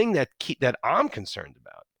 But the thing that I'm concerned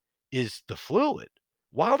about is the fluid.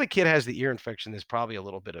 While the kid has the ear infection, there's probably a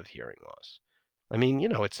little bit of hearing loss. I mean,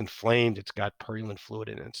 it's inflamed, it's got purulent fluid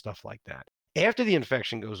in it and stuff like that. After the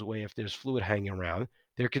infection goes away, if there's fluid hanging around,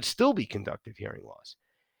 there could still be conductive hearing loss.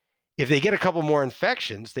 If they get a couple more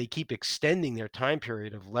infections, they keep extending their time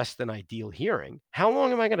period of less than ideal hearing. How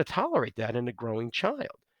long am I going to tolerate that in a growing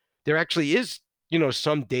child? There actually is,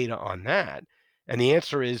 some data on that. And the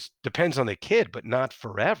answer is depends on the kid, but not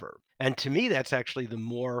forever. And to me, that's actually the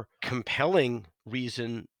more compelling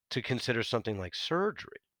reason to consider something like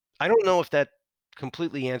surgery. I don't know if that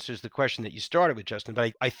completely answers the question that you started with, Justin,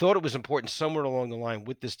 but I thought it was important somewhere along the line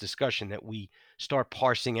with this discussion that we start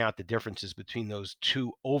parsing out the differences between those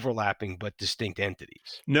two overlapping but distinct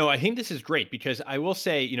entities. No, I think this is great because I will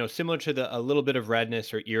say, similar to a little bit of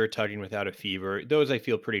redness or ear tugging without a fever, those I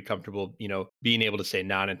feel pretty comfortable, being able to say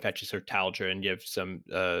non-infectious or talgia and give some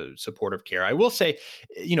supportive care. I will say,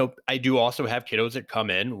 I do also have kiddos that come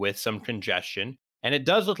in with some congestion. And it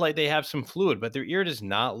does look like they have some fluid, but their ear does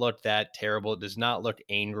not look that terrible. It does not look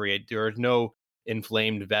angry. There are no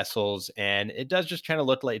inflamed vessels. And it does just kind of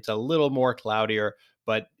look like it's a little more cloudier,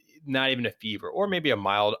 but not even a fever, or maybe a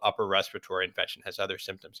mild upper respiratory infection has other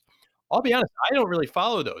symptoms. I'll be honest, I don't really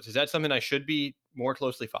follow those. Is that something I should be more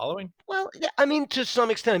closely following? Well, I mean, to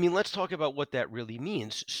some extent, let's talk about what that really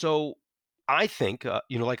means. So I think,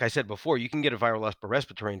 like I said before, you can get a viral upper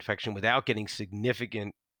respiratory infection without getting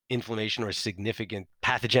significant inflammation or significant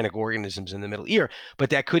pathogenic organisms in the middle ear, but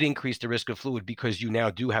that could increase the risk of fluid because you now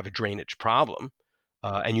do have a drainage problem,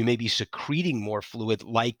 and you may be secreting more fluid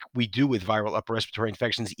like we do with viral upper respiratory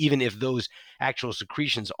infections, even if those actual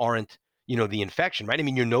secretions aren't, the infection, right? I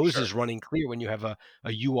mean, your nose is running clear when you have a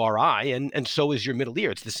URI, and so is your middle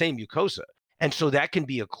ear. It's the same mucosa. And so that can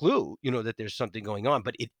be a clue, that there's something going on,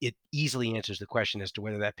 but it easily answers the question as to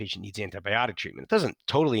whether that patient needs antibiotic treatment. It doesn't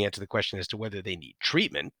totally answer the question as to whether they need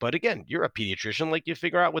treatment, but again, you're a pediatrician, like you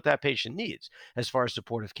figure out what that patient needs as far as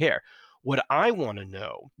supportive care. What I want to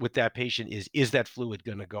know with that patient is that fluid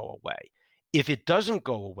going to go away? If it doesn't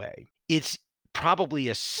go away, it's probably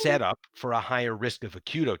a setup for a higher risk of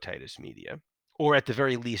acute otitis media, or at the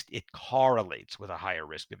very least, it correlates with a higher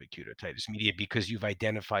risk of acute otitis media because you've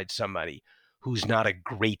identified somebody who's not a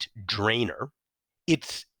great drainer.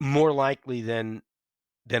 It's more likely than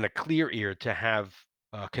a clear ear to have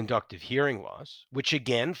conductive hearing loss, which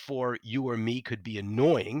again, for you or me could be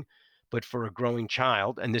annoying, but for a growing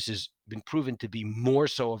child, and this has been proven to be more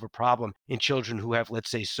so of a problem in children who have,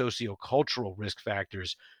 let's say, sociocultural risk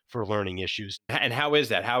factors for learning issues. And how is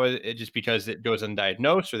that? How is it just because it goes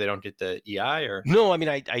undiagnosed or they don't get the EI or? No, I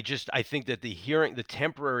think that the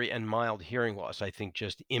temporary and mild hearing loss, I think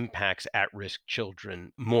just impacts at-risk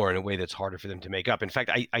children more in a way that's harder for them to make up. In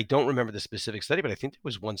fact, I don't remember the specific study, but I think there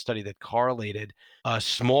was one study that correlated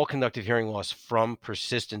small conductive hearing loss from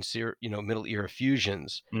persistent middle ear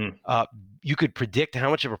effusions. You could predict how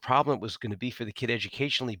much of a problem it was going to be for the kid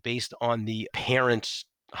educationally based on the parent's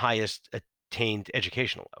highest attained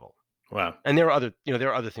educational level. Wow. And there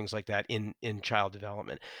are other things like that in child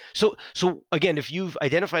development. So again, if you've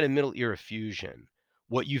identified a middle ear effusion,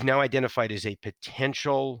 what you've now identified is a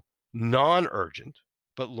potential non-urgent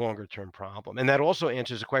but longer term problem. And that also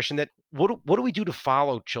answers the question that what do we do to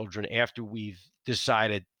follow children after we've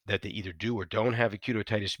decided that they either do or don't have acute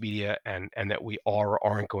otitis media and that we are or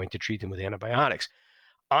aren't going to treat them with antibiotics?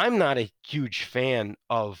 I'm not a huge fan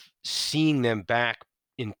of seeing them back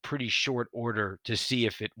in pretty short order to see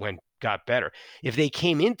if it got better. If they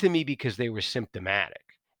came into me because they were symptomatic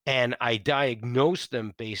and I diagnosed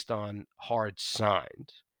them based on hard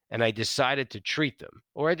signs and I decided to treat them,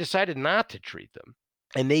 or I decided not to treat them,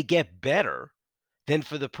 and they get better, then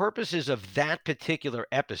for the purposes of that particular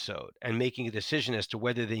episode and making a decision as to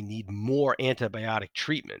whether they need more antibiotic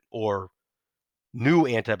treatment or new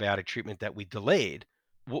antibiotic treatment that we delayed,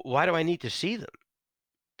 why do I need to see them?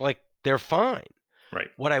 Like, they're fine. Right.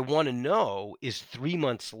 What I want to know is 3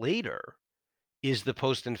 months later, is the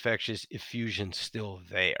post-infectious effusion still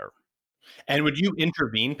there? And would you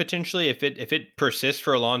intervene potentially if it persists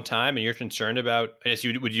for a long time and you're concerned about? I guess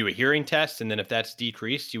would you do a hearing test, and then if that's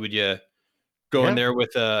decreased, would you go in Yeah, there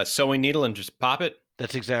with a sewing needle and just pop it?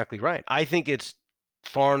 that's exactly right. I think it's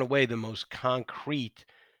far and away the most concrete,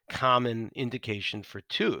 common indication for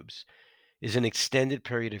tubes is an extended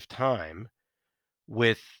period of time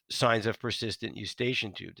with signs of persistent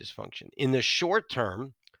eustachian tube dysfunction. In the short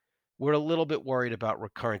term, we're a little bit worried about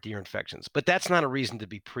recurrent ear infections, but that's not a reason to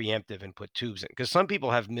be preemptive and put tubes in because some people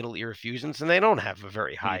have middle ear effusions and they don't have a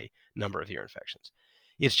very high number of ear infections.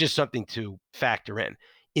 It's just something to factor in.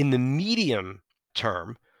 In the medium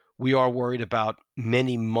term, we are worried about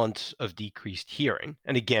many months of decreased hearing.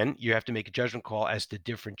 And again, you have to make a judgment call as to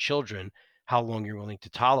different children, how long you're willing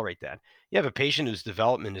to tolerate that. You have a patient whose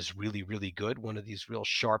development is really, really good, one of these real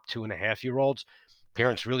sharp 2.5-year-olds.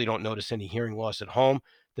 Parents really don't notice any hearing loss at home.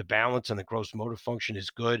 The balance and the gross motor function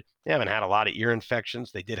is good. They haven't had a lot of ear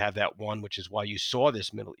infections. They did have that one, which is why you saw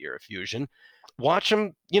this middle ear effusion. Watch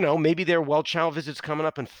them, maybe their well child visit's coming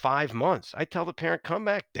up in 5 months. I tell the parent, come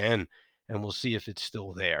back then, and we'll see if it's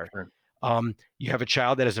still there. Sure. You have a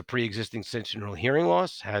child that has a pre-existing sensorineural hearing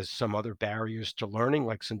loss, has some other barriers to learning,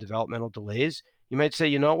 like some developmental delays. You might say,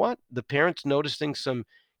 you know what? The parent's noticing some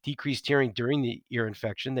decreased hearing during the ear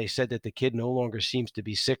infection. They said that the kid no longer seems to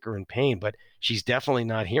be sick or in pain, but she's definitely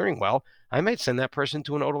not hearing well. I might send that person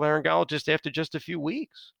to an otolaryngologist after just a few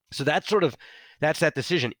weeks. So that's that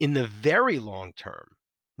decision. In the very long term,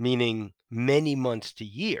 meaning many months to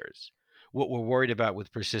years, what we're worried about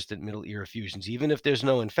with persistent middle ear effusions, even if there's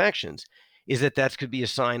no infections, is that could be a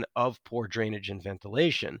sign of poor drainage and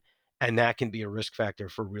ventilation. And that can be a risk factor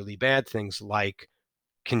for really bad things like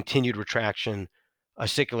continued retraction,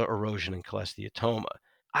 ossicular erosion, and cholesteatoma.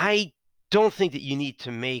 I don't think that you need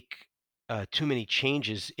to make too many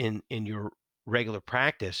changes in your regular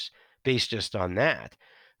practice based just on that.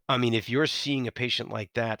 I mean, if you're seeing a patient like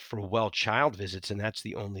that for well child visits and that's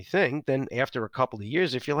the only thing, then after a couple of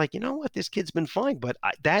years, if you're like, you know what, this kid's been fine, but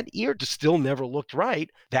that ear just still never looked right,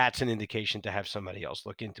 that's an indication to have somebody else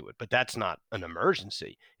look into it. But that's not an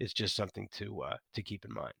emergency. It's just something to keep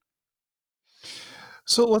in mind.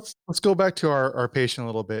 So let's go back to our patient a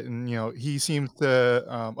little bit, and he seems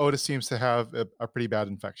to Otis seems to have a pretty bad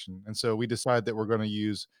infection, and so we decide that we're going to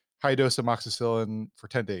use high dose amoxicillin for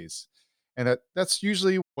 10 days, and that's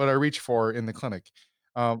usually what I reach for in the clinic.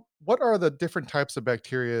 What are the different types of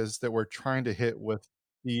bacterias that we're trying to hit with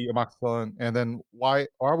the amoxicillin, and then why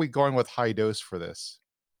are we going with high dose for this?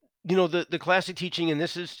 The classic teaching, and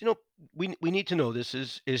this is, we need to know this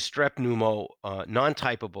is strep pneumo,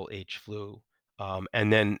 non-typable H flu.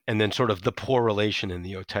 And then sort of the poor relation in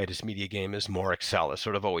the otitis media game is more excellus,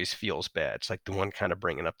 sort of always feels bad. It's like the one kind of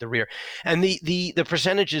bringing up the rear. And the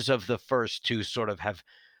percentages of the first two sort of have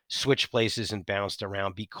switched places and bounced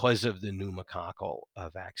around because of the pneumococcal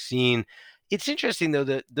vaccine. It's interesting, though,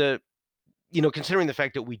 that considering the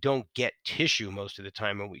fact that we don't get tissue most of the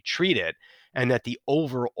time when we treat it, and that the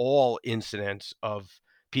overall incidence of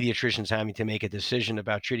pediatricians having to make a decision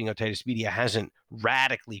about treating otitis media hasn't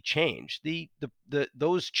radically changed.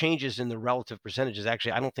 Those changes in the relative percentages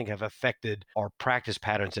actually, I don't think, have affected our practice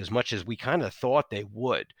patterns as much as we kind of thought they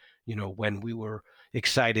would, when we were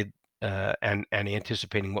excited and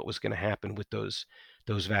anticipating what was going to happen with those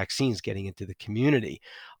vaccines getting into the community.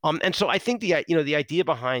 And so I think the idea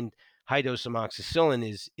behind high dose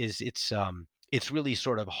amoxicillin is it's really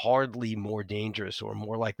sort of hardly more dangerous or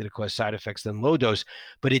more likely to cause side effects than low dose,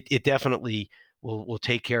 but it definitely will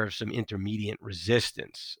take care of some intermediate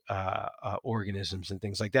resistance organisms and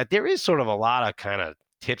things like that. There is sort of a lot of kind of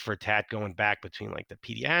tit for tat going back between like the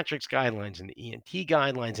pediatrics guidelines and the ENT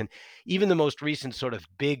guidelines, and even the most recent sort of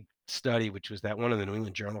big study, which was that one in the New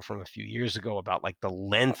England Journal from a few years ago about like the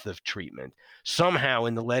length of treatment. Somehow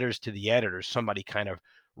in the letters to the editors, somebody kind of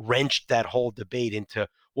wrenched that whole debate into,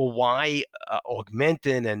 well, why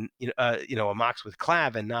augmentin and amox with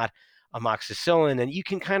clav and not amoxicillin? And you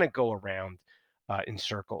can kind of go around in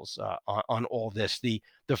circles on all this. The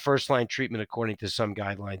first line treatment, according to some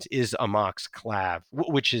guidelines, is amox clav,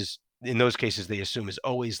 which is, in those cases, they assume is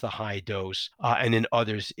always the high dose, and in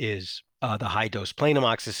others is the high dose plain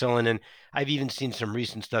amoxicillin. And I've even seen some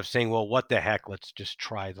recent stuff saying, well, what the heck, let's just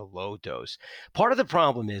try the low dose. Part of the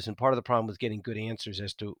problem with getting good answers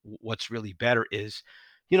as to what's really better is,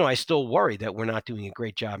 I still worry that we're not doing a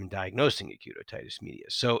great job in diagnosing acute otitis media.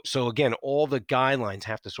 So again, all the guidelines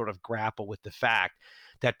have to sort of grapple with the fact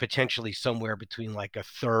that potentially somewhere between like a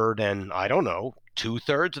third and, I don't know,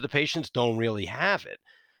 2/3 of the patients don't really have it.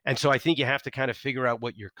 And so I think you have to kind of figure out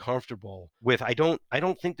what you're comfortable with. I don't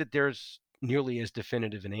think that there's nearly as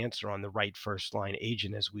definitive an answer on the right first line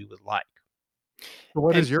agent as we would like. So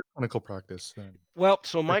what And is your clinical practice then? well,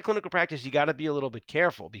 so my clinical practice, you got to be a little bit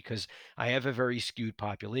careful because I have a very skewed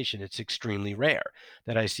population. It's extremely rare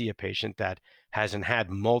that I see a patient that hasn't had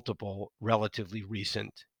multiple relatively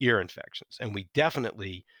recent ear infections. And we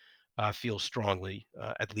definitely feel strongly,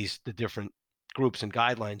 at least the different groups and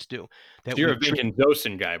guidelines do, that So you're we a Vinkin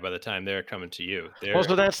Dosen guy by the time they're coming to you. They're well,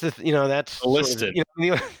 so that's that's sort of, listed.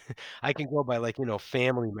 I can go by like,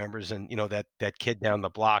 family members and, that kid down the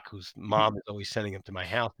block whose mom is always sending him to my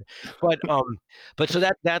house. But so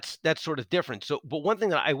that's sort of different. So, but one thing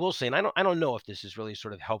that I will say, and I don't know if this is really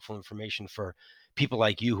sort of helpful information for people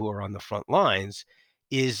like you who are on the front lines,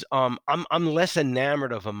 is I'm less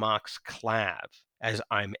enamored of a mox clav as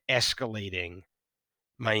I'm escalating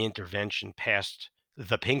my intervention past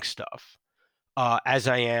the pink stuff, as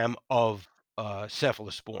I am of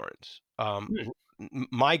cephalosporins.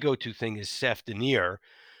 My go-to thing is cefdinir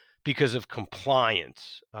because of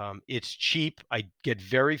compliance. It's cheap. I get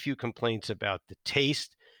very few complaints about the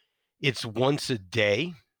taste. It's once a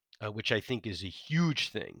day, which I think is a huge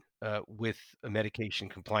thing with medication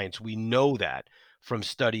compliance. We know that from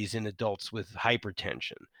studies in adults with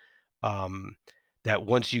hypertension, that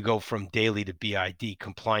once you go from daily to BID,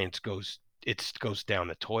 compliance goes down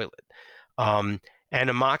the toilet. And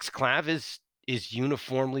amoxiclav is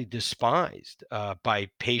uniformly despised by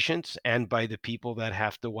patients and by the people that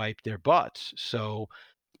have to wipe their butts. So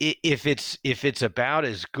if it's about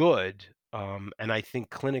as good, and I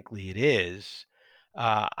think clinically it is,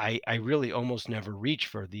 I really almost never reach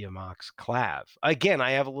for the amoxiclav. Again,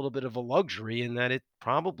 I have a little bit of a luxury in that it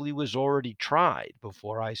probably was already tried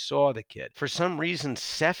before I saw the kid. For some reason,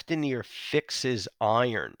 cefdinir fixes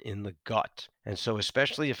iron in the gut. And so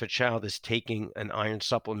especially if a child is taking an iron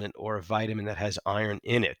supplement or a vitamin that has iron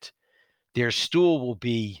in it, their stool will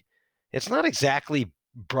be, it's not exactly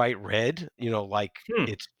bright red, like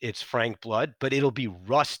it's frank blood, but it'll be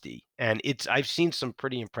rusty. And I've seen some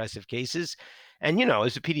pretty impressive cases. And,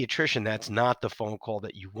 as a pediatrician, that's not the phone call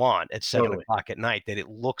that you want at 7:00 at night, that it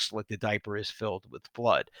looks like the diaper is filled with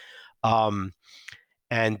blood. I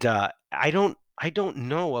don't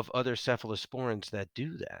know of other cephalosporins that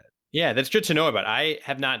do that. Yeah, that's good to know about. I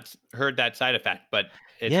have not heard that side effect, but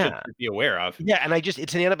it's good to be aware of. Yeah, and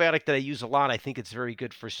it's an antibiotic that I use a lot. I think it's very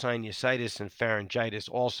good for sinusitis and pharyngitis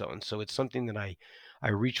also. And so it's something that I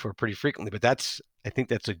reach for pretty frequently, but I think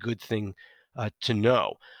that's a good thing to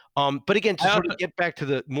know. But again, to sort of get back to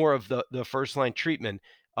the more of the first line treatment,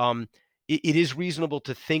 it is reasonable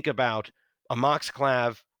to think about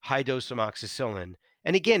amoxiclav, high dose amoxicillin.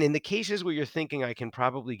 And again, in the cases where you're thinking I can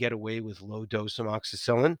probably get away with low dose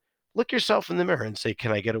amoxicillin, look yourself in the mirror and say,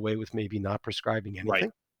 can I get away with maybe not prescribing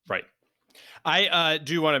anything? Right. I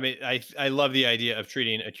do want to I love the idea of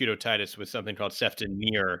treating acute otitis with something called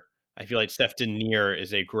cefdinir. I feel like cefdinir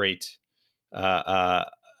is a great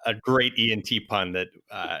ENT pun that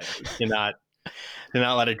cannot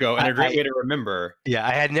let it go, and a great way to remember. Yeah,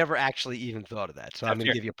 I had never actually even thought of that, so I'm going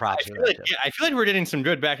to give you props for that. I feel like we're getting some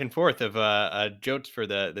good back and forth of jokes for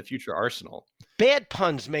the future arsenal. Bad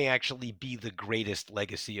puns may actually be the greatest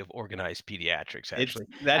legacy of organized pediatrics, actually.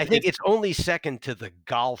 I think it's only second to the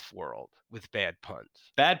golf world with bad puns.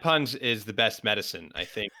 Bad puns is the best medicine, I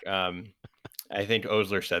think. I think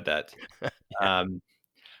Osler said that. Yeah.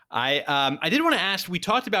 I did want to ask, we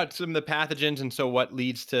talked about some of the pathogens and so what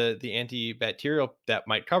leads to the antibacterial that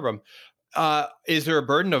might cover them. Is there a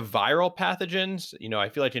burden of viral pathogens? I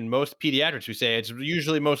feel like in most pediatrics, we say it's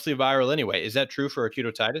usually mostly viral anyway. Is that true for acute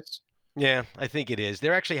otitis? Yeah, I think it is.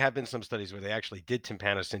 There actually have been some studies where they actually did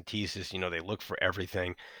tympanocentesis. They look for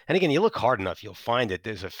everything. And again, you look hard enough, you'll find it.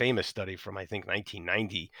 There's a famous study from, I think,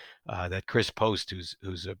 1990 that Chris Post,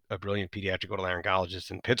 who's a brilliant pediatric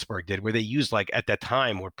otolaryngologist in Pittsburgh, did, where they used, at that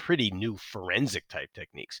time, were pretty new forensic type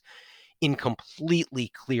techniques in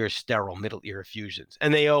completely clear, sterile middle ear effusions.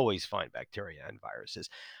 And they always find bacteria and viruses.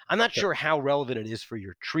 I'm not sure how relevant it is for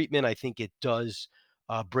your treatment. I think it does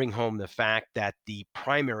bring home the fact that the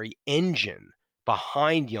primary engine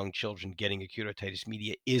behind young children getting acute otitis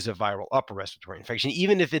media is a viral upper respiratory infection,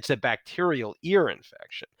 even if it's a bacterial ear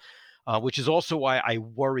infection, which is also why I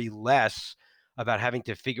worry less about having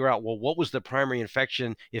to figure out, well, what was the primary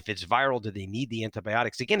infection? If it's viral, do they need the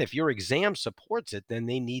antibiotics? Again, if your exam supports it, then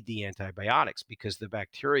they need the antibiotics because the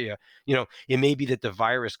bacteria, it may be that the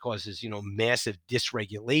virus causes, massive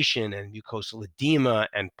dysregulation and mucosal edema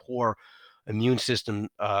and poor immune system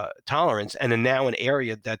tolerance, and then now an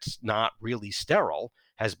area that's not really sterile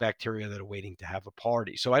has bacteria that are waiting to have a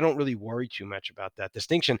party. So I don't really worry too much about that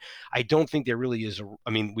distinction. I don't think there really is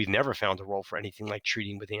we've never found a role for anything like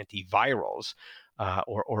treating with antivirals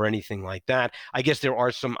or anything like that. I guess there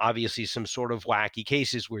are obviously some sort of wacky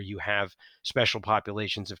cases where you have special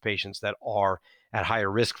populations of patients that are at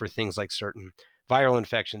higher risk for things like certain viral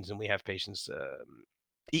infections, and we have patients,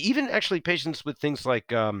 even actually patients with things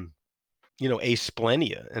like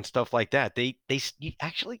asplenia and stuff like that. You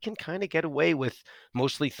actually can kind of get away with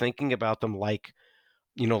mostly thinking about them like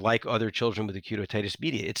other children with acute otitis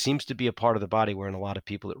media. It seems to be a part of the body where in a lot of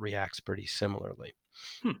people it reacts pretty similarly.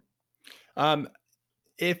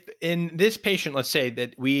 If in this patient, let's say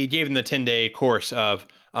that we gave him the 10-day course of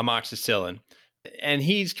amoxicillin, and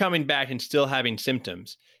he's coming back and still having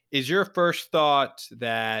symptoms, is your first thought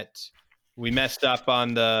that we messed up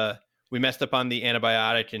on the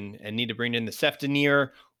antibiotic and need to bring in the ceftonir,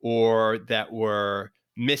 or that we're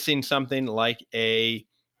missing something like a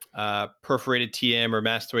perforated TM or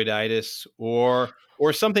mastoiditis or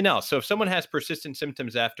something else? So if someone has persistent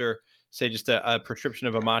symptoms after, say, just a prescription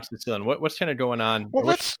of amoxicillin, what's kind of going on? Well,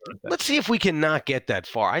 let's see if we can not get that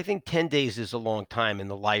far. I think 10 days is a long time in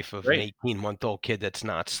the life of an 18-month-old kid that's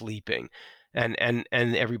not sleeping, and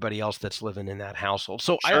everybody else that's living in that household.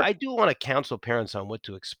 So sure. I do want to counsel parents on what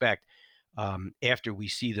to expect after we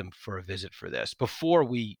see them for a visit for this, before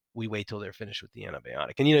we wait till they're finished with the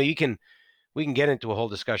antibiotic. And we can get into a whole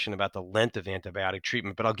discussion about the length of antibiotic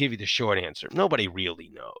treatment, but I'll give you the short answer. Nobody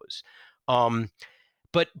really knows.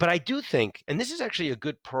 But I do think, and this is actually a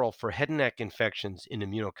good pearl for head and neck infections in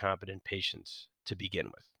immunocompetent patients to begin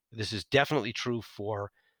with. This is definitely true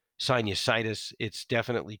for sinusitis. It's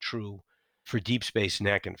definitely true for deep space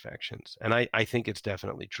neck infections. And I think it's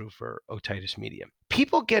definitely true for otitis media.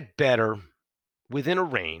 People get better within a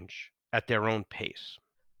range at their own pace,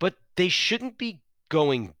 but they shouldn't be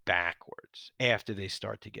going backwards after they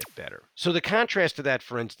start to get better. So the contrast to that,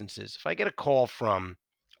 for instance, is if I get a call from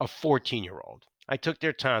a 14-year-old, I took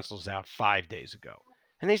their tonsils out 5 days ago,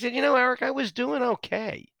 and they said, Eric, I was doing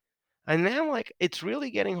okay. And now, it's really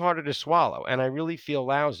getting harder to swallow, and I really feel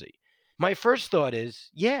lousy. My first thought is,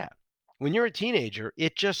 yeah, when you're a teenager,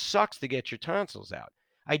 it just sucks to get your tonsils out.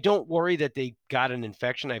 I don't worry that they got an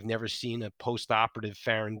infection. I've never seen a post-operative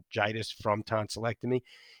pharyngitis from tonsillectomy.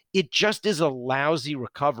 It just is a lousy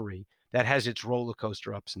recovery that has its roller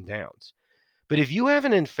coaster ups and downs. But if you have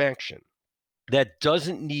an infection that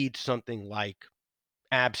doesn't need something like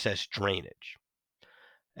abscess drainage,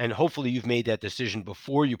 and hopefully you've made that decision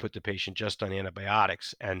before you put the patient just on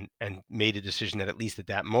antibiotics and made a decision that at least at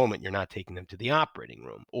that moment you're not taking them to the operating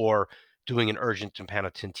room or doing an urgent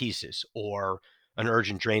tympanocentesis or an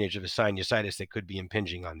urgent drainage of a sinusitis that could be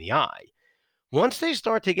impinging on the eye. Once they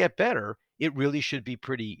start to get better, it really should be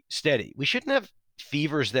pretty steady. We shouldn't have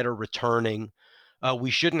fevers that are returning.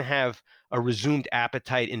 We shouldn't have a resumed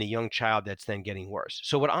appetite in a young child that's then getting worse.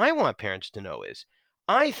 So what I want parents to know is,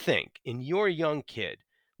 I think in your young kid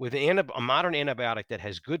with a modern antibiotic that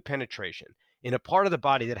has good penetration in a part of the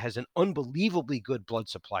body that has an unbelievably good blood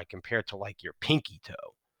supply compared to like your pinky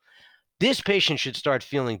toe, this patient should start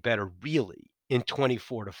feeling better really in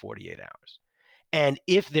 24 to 48 hours. And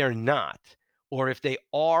if they're not, or if they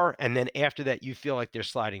are, and then after that you feel like they're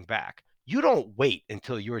sliding back, you don't wait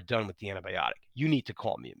until you're done with the antibiotic. You need to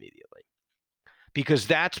call me immediately, because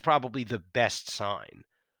that's probably the best sign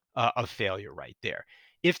of failure right there.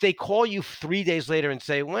 If they call you 3 days later and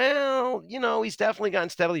say, well, he's definitely gotten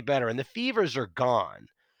steadily better and the fevers are gone,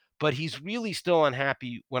 but he's really still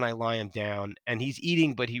unhappy when I lie him down and he's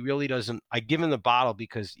eating, but he really doesn't, I give him the bottle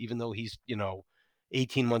because even though he's,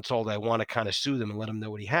 18 months old, I want to kind of soothe him and let him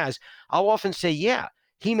know what he has. I'll often say, yeah,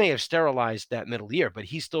 he may have sterilized that middle ear, but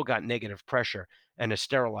he's still got negative pressure and a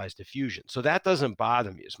sterilized effusion. So that doesn't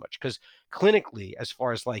bother me as much, because clinically, as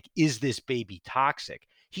far as is this baby toxic,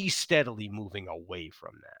 he's steadily moving away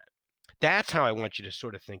from that. That's how I want you to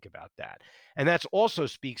sort of think about that. And that also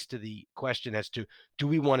speaks to the question as to, do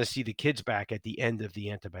we want to see the kids back at the end of the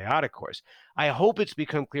antibiotic course? I hope it's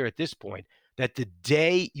become clear at this point that the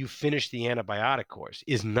day you finish the antibiotic course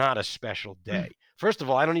is not a special day. First of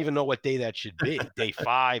all, I don't even know what day that should be. Day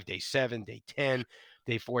 5, day 7, day 10,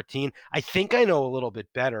 day 14. I think I know a little bit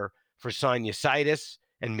better for sinusitis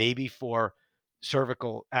and maybe for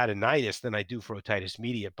cervical adenitis than I do for otitis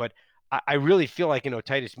media. But I really feel like in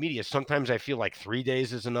otitis media, sometimes I feel like 3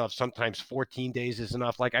 days is enough. Sometimes 14 days is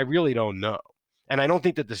enough. I really don't know. And I don't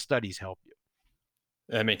think that the studies help you.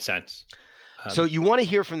 That makes sense. So you want to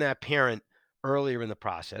hear from that parent earlier in the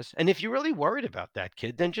process. And if you're really worried about that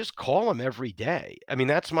kid, then just call them every day. I mean,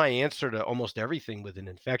 that's my answer to almost everything with an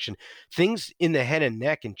infection. Things in the head and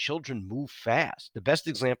neck in children move fast. The best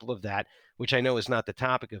example of that, which I know is not the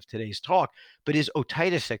topic of today's talk, but is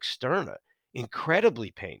otitis externa,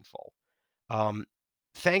 incredibly painful.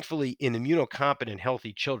 Thankfully, in immunocompetent,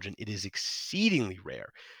 healthy children, it is exceedingly rare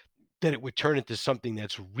that it would turn into something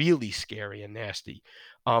that's really scary and nasty.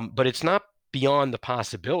 But it's not beyond the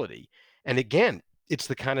possibility. And again, it's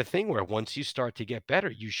the kind of thing where once you start to get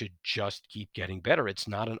better, you should just keep getting better. It's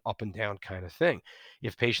not an up and down kind of thing.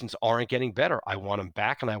 If patients aren't getting better, I want them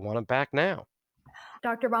back, and I want them back now.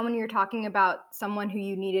 Dr. Baum, when you're talking about someone who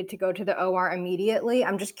you needed to go to the OR immediately,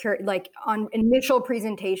 I'm just curious, like on initial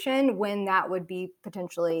presentation, when that would be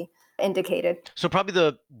potentially indicated. So probably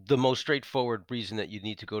the most straightforward reason that you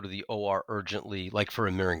need to go to the OR urgently, like for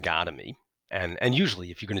a myringotomy, and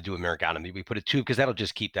usually if you're going to do a myringotomy, we put a tube because that'll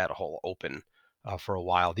just keep that hole open for a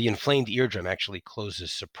while. The inflamed eardrum actually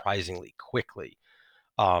closes surprisingly quickly.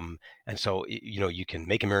 And so, you can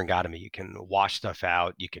make a myringotomy, you can wash stuff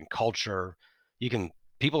out, you can culture,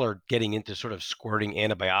 people are getting into sort of squirting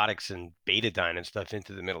antibiotics and betadine and stuff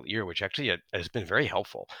into the middle ear, which actually has been very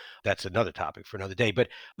helpful. That's another topic for another day. But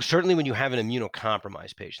certainly when you have an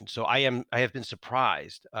immunocompromised patient. So I have been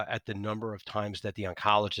surprised at the number of times that the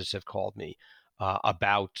oncologists have called me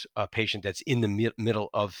about a patient that's in the middle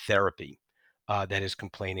of therapy that is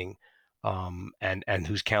complaining and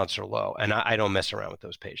whose counts are low. And I don't mess around with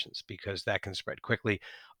those patients because that can spread quickly.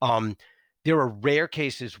 There are rare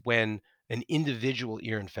cases when an individual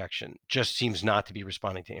ear infection just seems not to be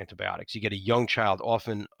responding to antibiotics. You get a young child,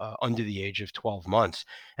 often under the age of 12 months,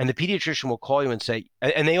 and the pediatrician will call you and say,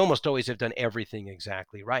 and they almost always have done everything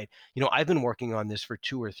exactly right. I've been working on this for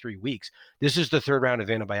 2 or 3 weeks. This is the third round of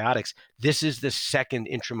antibiotics. This is the second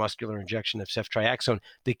intramuscular injection of ceftriaxone.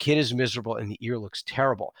 The kid is miserable and the ear looks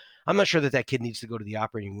terrible. I'm not sure that kid needs to go to the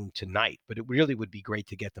operating room tonight, but it really would be great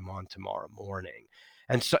to get them on tomorrow morning.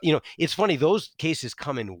 And so, it's funny, those cases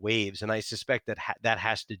come in waves, and I suspect that that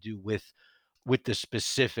has to do with the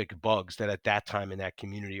specific bugs that at that time in that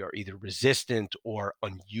community are either resistant or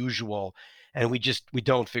unusual. And we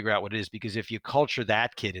don't figure out what it is, because if you culture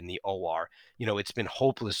that kid in the OR, it's been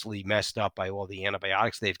hopelessly messed up by all the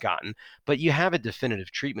antibiotics they've gotten, but you have a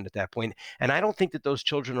definitive treatment at that point. And I don't think that those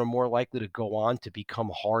children are more likely to go on to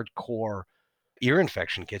become hardcore ear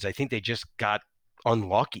infection kids. I think they just got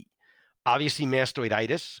unlucky. Obviously,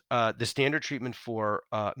 mastoiditis, the standard treatment for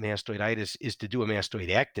mastoiditis is to do a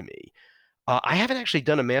mastoidectomy. I haven't actually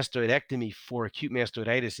done a mastoidectomy for acute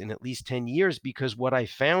mastoiditis in at least 10 years, because what I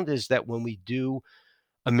found is that when we do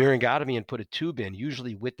a myringotomy and put a tube in,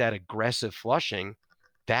 usually with that aggressive flushing,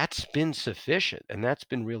 that's been sufficient, and that's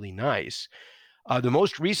been really nice. The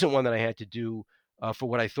most recent one that I had to do for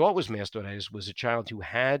what I thought was mastoiditis was a child who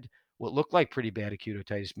had what looked like pretty bad acute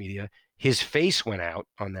otitis media. His face went out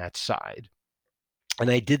on that side. And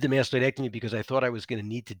I did the mastoidectomy because I thought I was going to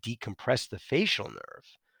need to decompress the facial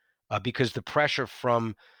nerve because the pressure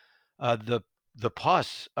from the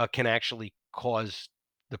pus can actually cause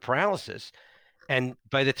the paralysis. And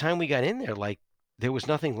by the time we got in there, there was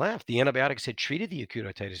nothing left. The antibiotics had treated the acute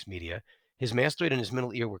otitis media. His mastoid and his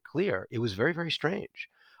middle ear were clear. It was very, very strange.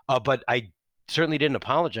 But I certainly didn't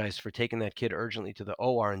apologize for taking that kid urgently to the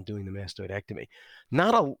OR and doing the mastoidectomy.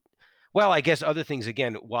 Well, I guess other things,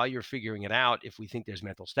 again, while you're figuring it out, if we think there's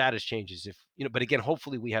mental status changes, but again,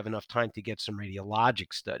 hopefully we have enough time to get some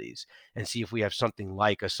radiologic studies and see if we have something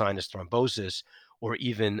like a sinus thrombosis or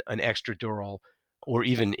even an extradural or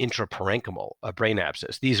even intraparenchymal brain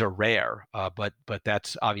abscess. These are rare, but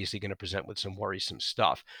that's obviously going to present with some worrisome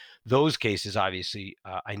stuff. Those cases, obviously,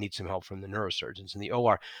 I need some help from the neurosurgeons in the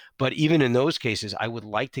OR. But even in those cases, I would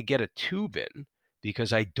like to get a tube in,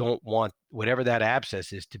 because I don't want whatever that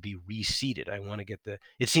abscess is to be reseated. I want to get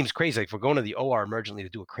it seems crazy. Like if we're going to the OR emergently to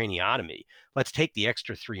do a craniotomy, let's take the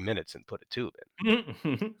extra 3 minutes and put a tube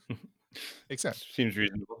in. Makes sense. Seems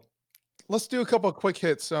reasonable. Let's do a couple of quick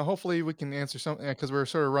hits. Hopefully we can answer something, because we're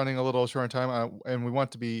sort of running a little short on time, and we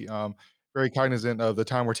want to be very cognizant of the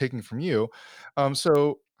time we're taking from you.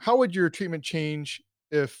 So how would your treatment change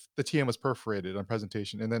if the TM was perforated on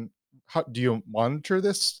presentation? And then how do you monitor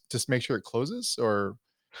this to make sure it closes? Or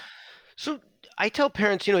So I tell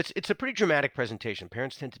parents, it's a pretty dramatic presentation.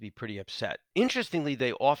 Parents tend to be pretty upset. Interestingly,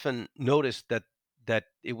 they often notice that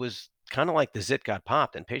it was kind of like the zit got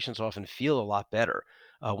popped, and patients often feel a lot better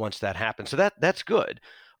once that happens. So that's good.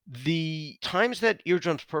 The times that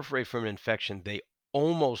eardrums perforate from an infection, they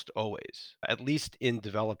almost always, at least in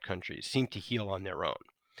developed countries, seem to heal on their own,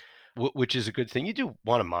 which is a good thing. You do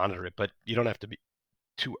want to monitor it, but you don't have to be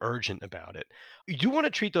too urgent about it. You do want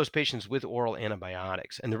to treat those patients with oral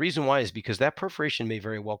antibiotics. And the reason why is because that perforation may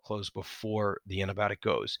very well close before the antibiotic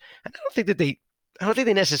goes. And I don't think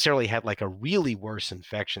they necessarily had like a really worse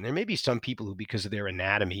infection. There may be some people who, because of their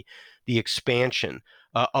anatomy, the expansion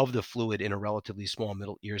of the fluid in a relatively small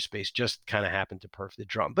middle ear space just kind of happened to perf the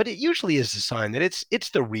drum. But it usually is a sign that it's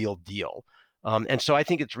the real deal. And so I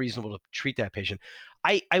think it's reasonable to treat that patient.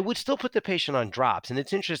 I would still put the patient on drops. And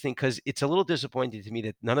it's interesting because it's a little disappointing to me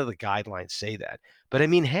that none of the guidelines say that. But I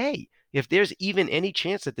mean, hey, if there's even any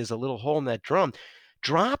chance that there's a little hole in that drum,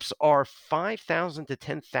 drops are 5,000 to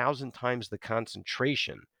 10,000 times the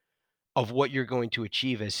concentration of what you're going to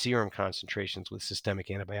achieve as serum concentrations with systemic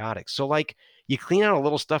antibiotics. So like you clean out a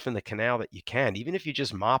little stuff in the canal that you can, even if you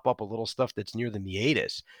just mop up a little stuff that's near the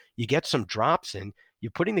meatus, you get some drops in,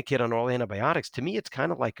 you're putting the kid on all antibiotics. To me, it's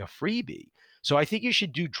kind of like a freebie. So I think you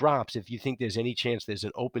should do drops if you think there's any chance there's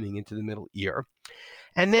an opening into the middle ear.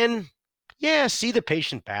 And then, yeah, see the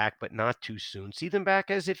patient back, but not too soon. See them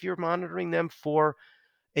back as if you're monitoring them for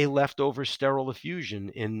a leftover sterile effusion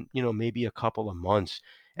in, maybe a couple of months.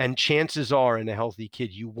 And chances are in a healthy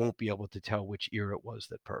kid, you won't be able to tell which ear it was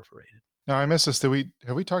that perforated. Now, I missed this. Have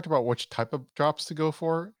we talked about which type of drops to go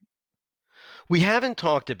for? We haven't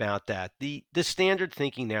talked about that. The standard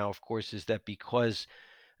thinking now, of course, is that because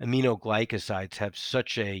aminoglycosides have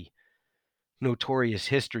such a notorious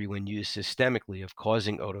history when used systemically of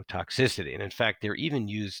causing ototoxicity. And in fact, they're even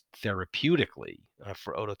used therapeutically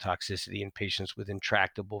for ototoxicity in patients with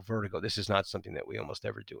intractable vertigo. This is not something that we almost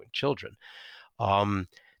ever do in children,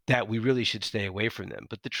 that we really should stay away from them.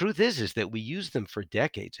 But the truth is that we use them for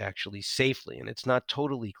decades actually safely. And it's not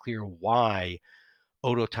totally clear why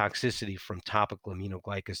ototoxicity from topical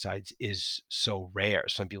aminoglycosides is so rare.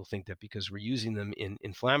 Some people think that because we're using them in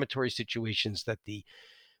inflammatory situations that the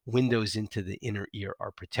windows into the inner ear are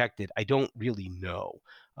protected. I don't really know.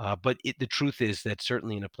 But the truth is that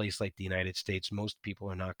certainly in a place like the United States, most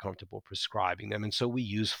people are not comfortable prescribing them. And so we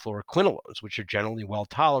use fluoroquinolones, which are generally well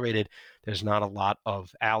tolerated. There's not a lot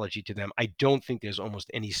of allergy to them. I don't think there's almost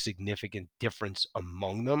any significant difference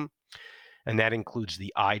among them. And that includes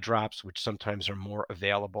the eye drops, which sometimes are more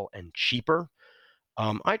available and cheaper.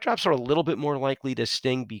 Eye drops are a little bit more likely to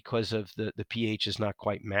sting because of the pH is not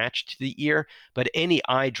quite matched to the ear, but any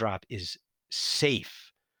eye drop is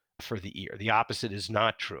safe for the ear. The opposite is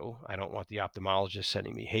not true. I don't want the ophthalmologist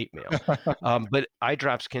sending me hate mail. But eye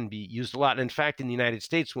drops can be used a lot. In fact, in the United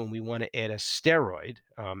States, when we want to add a steroid,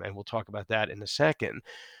 and we'll talk about that in a second,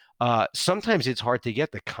 sometimes it's hard to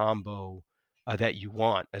get the combo that you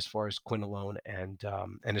want as far as quinolone and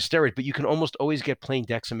a steroid, but you can almost always get plain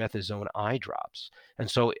dexamethasone eye drops. And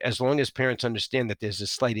so as long as parents understand that there's a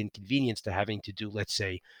slight inconvenience to having to do, let's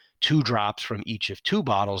say, 2 drops from each of 2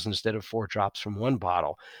 bottles instead of 4 drops from 1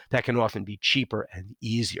 bottle, that can often be cheaper and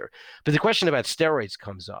easier. But the question about steroids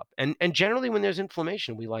comes up. And generally when there's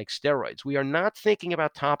inflammation, we like steroids. We are not thinking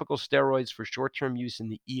about topical steroids for short-term use in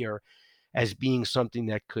the ear as being something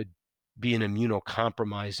that could be an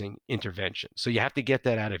immunocompromising intervention. So you have to get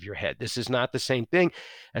that out of your head. This is not the same thing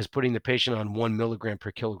as putting the patient on 1 milligram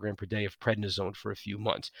per kilogram per day of prednisone for a few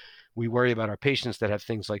months. We worry about our patients that have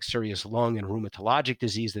things like serious lung and rheumatologic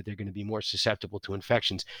disease, that they're going to be more susceptible to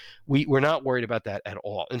infections. We're not worried about that at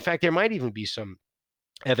all. In fact, there might even be some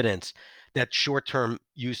evidence that short-term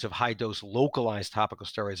use of high-dose localized topical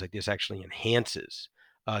steroids like this actually enhances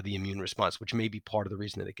the immune response, which may be part of the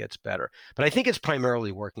reason that it gets better. But I think it's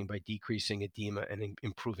primarily working by decreasing edema and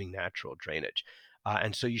improving natural drainage.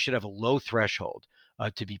 And so you should have a low threshold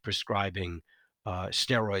to be prescribing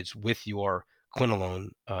steroids with your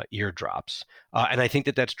quinolone ear drops. And I think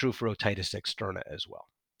that that's true for otitis externa as well.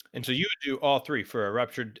 And so you would do all 3 for a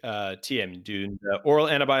ruptured TM. You do the oral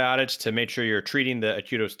antibiotics to make sure you're treating the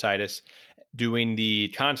acute otitis, doing the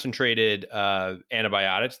concentrated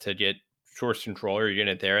antibiotics to get source control, or you're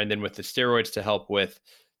getting it there, and then with the steroids to help with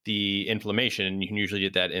the inflammation, and you can usually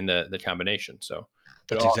get that in the combination. So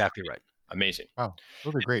that's exactly right. Amazing. Wow,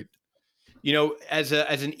 those are great. As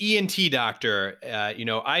an ENT doctor,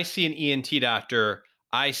 I see an ENT doctor,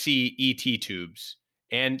 I see ET tubes,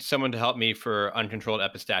 and someone to help me for uncontrolled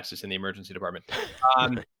epistaxis in the emergency department.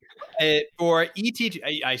 For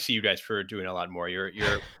ET, I see you guys for doing a lot more.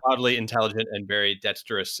 You're oddly intelligent and very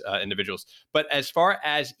dexterous individuals. But as far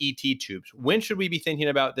as ET tubes, when should we be thinking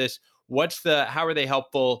about this? How are they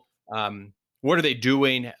helpful? What are they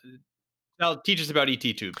doing? Teach us about ET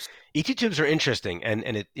tubes. ET tubes are interesting,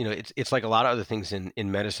 and it's like a lot of other things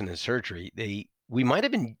in medicine and surgery. We might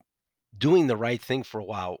have been doing the right thing for a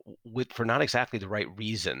while for not exactly the right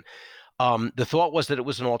reason. The thought was that it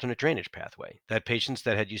was an alternate drainage pathway, that patients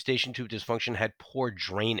that had eustachian tube dysfunction had poor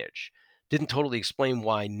drainage didn't totally explain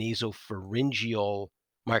why nasopharyngeal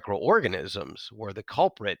microorganisms were the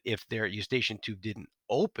culprit if their eustachian tube didn't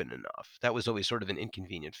open enough. That was always sort of an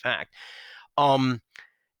inconvenient fact.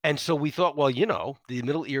 And so we thought, well, the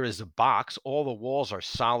middle ear is a box. All the walls are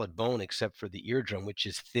solid bone except for the eardrum, which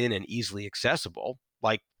is thin and easily accessible.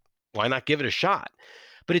 Like, why not give it a shot?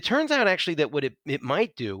 But it turns out actually that what it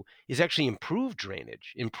might do is actually improve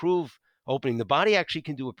drainage, improve opening. The body actually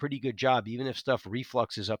can do a pretty good job, even if stuff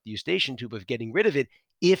refluxes up the eustachian tube, of getting rid of it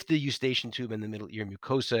if the eustachian tube and the middle ear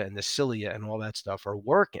mucosa and the cilia and all that stuff are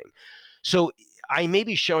working. So I may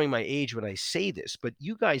be showing my age when I say this, but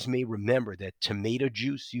you guys may remember that tomato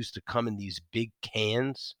juice used to come in these big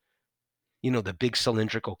cans, the big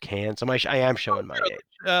cylindrical cans. I am showing my age.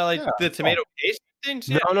 Like the tomato paste things?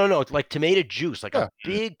 No. It's like tomato juice, like Yeah. a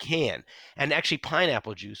big can. And actually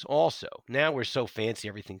pineapple juice also. Now we're so fancy,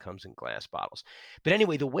 everything comes in glass bottles. But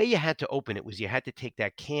anyway, the way you had to open it was you had to take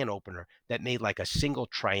that can opener that made like a single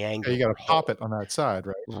triangle. You got to pop it on that side,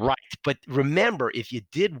 right? Right. But remember, if you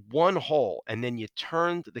did one hole and then you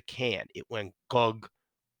turned the can, it went glug,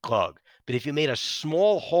 glug. But if you made a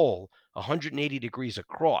small hole 180 degrees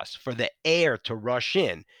across for the air to rush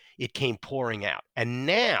in, it came pouring out. And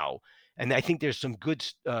now, and I think there's some good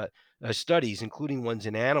studies, including ones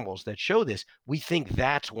in animals, that show this. We think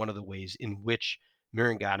that's one of the ways in which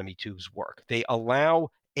myringotomy tubes work. They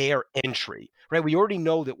allow air entry, right? We already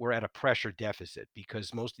know that we're at a pressure deficit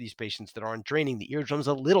because most of these patients that aren't draining, the eardrum's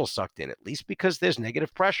a little sucked in, at least because there's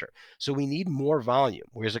negative pressure. So we need more volume.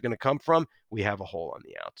 Where's it going to come from? We have a hole on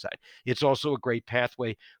the outside. It's also a great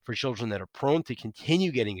pathway for children that are prone to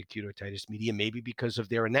continue getting acute otitis media, maybe because of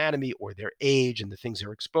their anatomy or their age and the things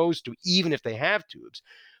they're exposed to, even if they have tubes,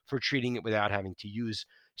 for treating it without having to use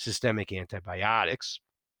systemic antibiotics.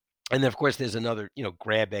 And then, of course, there's another,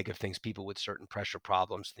 grab bag of things, people with certain pressure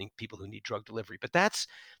problems, people who need drug delivery. But that's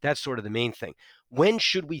sort of the main thing. When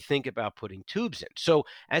should we think about putting tubes in? So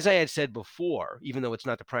as I had said before, even though it's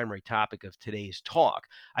not the primary topic of today's talk,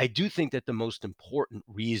 I do think that the most important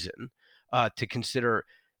reason to consider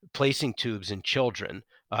placing tubes in children,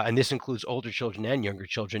 and this includes older children and younger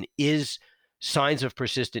children, is signs of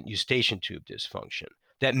persistent eustachian tube dysfunction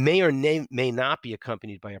that may or may not be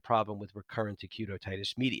accompanied by a problem with recurrent acute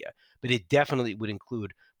otitis media, but it definitely would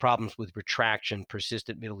include problems with retraction,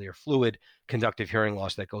 persistent middle ear fluid, conductive hearing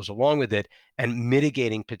loss that goes along with it, and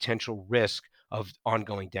mitigating potential risk of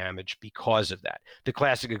ongoing damage because of that. The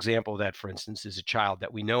classic example of that, for instance, is a child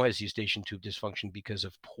that we know has eustachian tube dysfunction because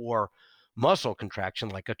of poor muscle contraction,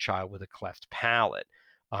 like a child with a cleft palate.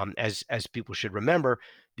 As people should remember,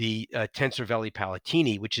 the tensor veli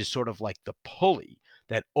palatini, which is sort of like the pulley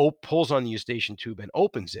that pulls on the eustachian tube and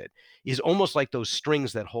opens it, is almost like those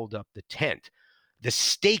strings that hold up the tent. The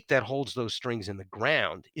stake that holds those strings in the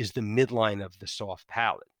ground is the midline of the soft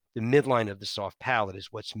palate. The midline of the soft palate is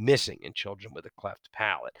what's missing in children with a cleft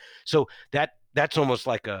palate. So that's almost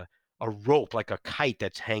like a rope, like a kite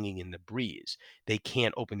that's hanging in the breeze. They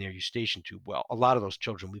can't open their eustachian tube well. A lot of those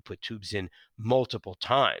children, we put tubes in multiple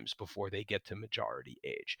times before they get to majority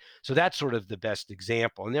age. So that's sort of the best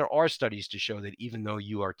example. And there are studies to show that even though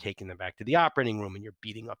you are taking them back to the operating room and you're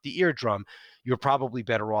beating up the eardrum, you're probably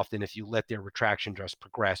better off than if you let their retraction just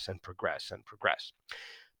progress and progress and progress.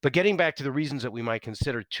 But getting back to the reasons that we might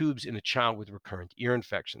consider tubes in a child with recurrent ear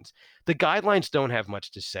infections, the guidelines don't have much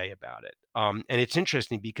to say about it. And it's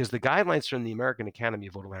interesting because the guidelines from the American Academy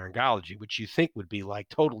of Otolaryngology, which you think would be like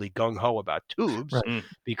totally gung-ho about tubes, Right.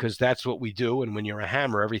 because that's what we do. And when you're a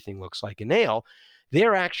hammer, everything looks like a nail.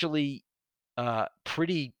 They're actually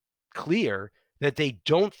pretty clear that they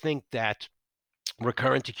don't think that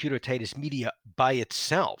recurrent acute otitis media by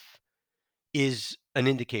itself is an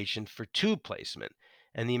indication for tube placement.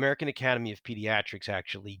 And the American Academy of Pediatrics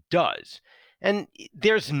actually does. And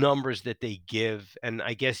there's numbers that they give, and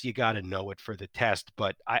I guess you got to know it for the test,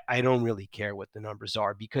 but I don't really care what the numbers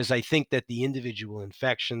are because I think that the individual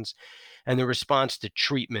infections and the response to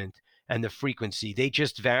treatment and the frequency, they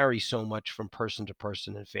just vary so much from person to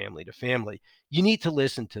person and family to family. You need to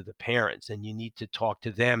listen to the parents and you need to talk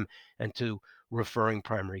to them and to referring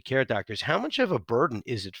primary care doctors. How much of a burden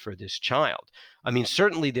is it for this child? I mean,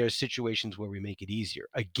 certainly there's situations where we make it easier.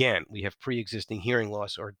 Again, we have pre-existing hearing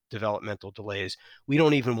loss or developmental delays. We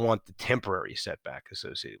don't even want the temporary setback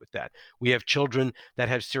associated with that. We have children that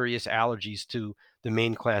have serious allergies to the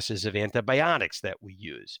main classes of antibiotics that we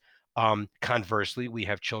use. Conversely, we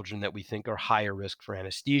have children that we think are higher risk for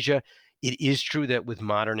anesthesia. It is true that with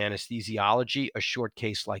modern anesthesiology, a short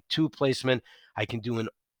case like tube placement, I can do an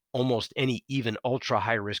almost any even ultra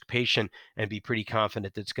high risk patient and be pretty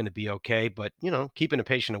confident that it's going to be okay. But, keeping a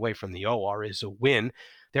patient away from the OR is a win.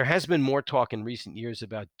 There has been more talk in recent years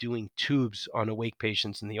about doing tubes on awake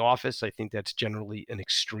patients in the office. I think that's generally an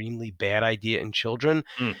extremely bad idea in children.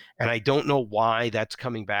 Mm. And I don't know why that's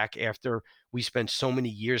coming back after we spent so many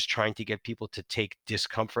years trying to get people to take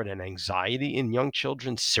discomfort and anxiety in young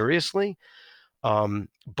children seriously.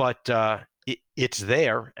 But it's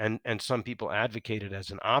there, and some people advocate it as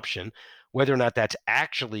an option. Whether or not that's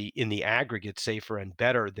actually in the aggregate safer and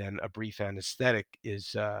better than a brief anesthetic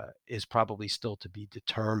is probably still to be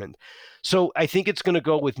determined. So I think it's going to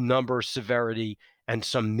go with number, severity, and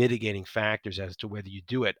some mitigating factors as to whether you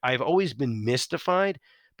do it. I've always been mystified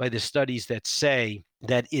by the studies that say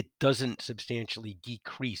that it doesn't substantially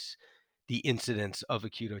decrease the incidence of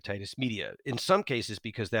acute otitis media. In some cases,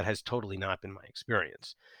 because that has totally not been my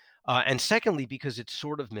experience. And secondly, because it's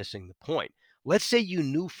sort of missing the point. Let's say you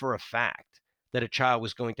knew for a fact that a child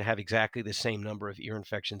was going to have exactly the same number of ear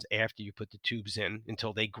infections after you put the tubes in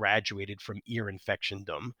until they graduated from ear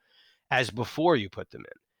infectiondom as before you put them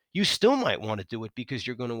in. You still might want to do it because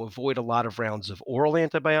you're going to avoid a lot of rounds of oral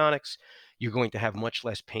antibiotics. You're going to have much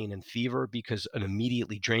less pain and fever because an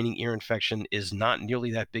immediately draining ear infection is not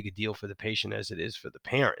nearly that big a deal for the patient as it is for the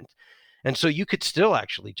parent. And so you could still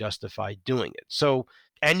actually justify doing it. So,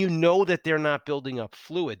 and you know that they're not building up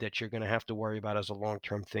fluid that you're going to have to worry about as a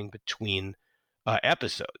long-term thing between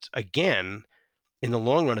episodes. Again, in the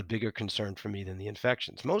long run, a bigger concern for me than the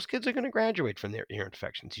infections. Most kids are going to graduate from their ear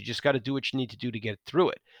infections. You just got to do what you need to do to get through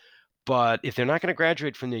it. But if they're not going to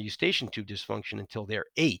graduate from their eustachian tube dysfunction until they're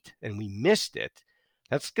 8, and we missed it,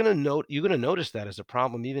 you're going to notice that as a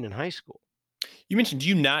problem even in high school. You mentioned, do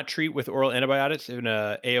you not treat with oral antibiotics in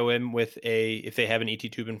a AOM if they have an ET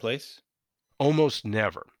tube in place? Almost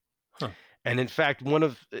never. Huh. And in fact,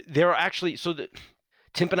 there are actually, so the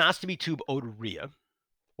tympanostomy tube otorrhea,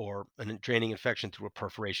 or a draining infection through a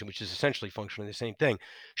perforation, which is essentially functionally the same thing,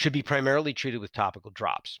 should be primarily treated with topical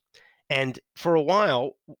drops. And for a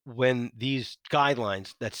while, when these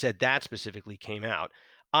guidelines that said that specifically came out,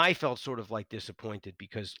 I felt sort of like disappointed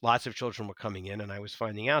because lots of children were coming in and I was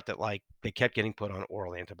finding out that they kept getting put on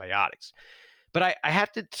oral antibiotics. But I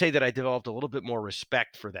have to say that I developed a little bit more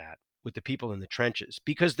respect for that with the people in the trenches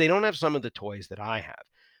because they don't have some of the toys that I have.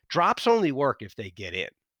 Drops only work if they get in.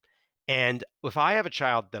 And if I have a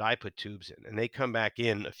child that I put tubes in and they come back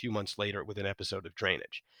in a few months later with an episode of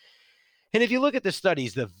drainage, and if you look at the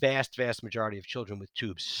studies, the vast, vast majority of children with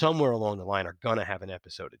tubes somewhere along the line are going to have an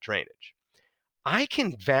episode of drainage. I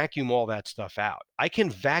can vacuum all that stuff out. I can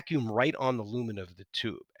vacuum right on the lumen of the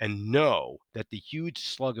tube and know that the huge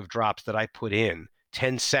slug of drops that I put in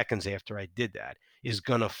 10 seconds after I did that is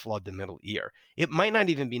going to flood the middle ear. It might not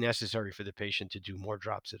even be necessary for the patient to do more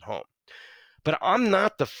drops at home. But I'm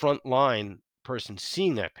not the front line person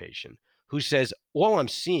seeing that patient who says, all I'm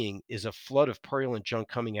seeing is a flood of purulent junk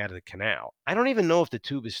coming out of the canal. I don't even know if the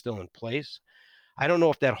tube is still in place. I don't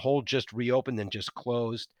know if that hole just reopened and just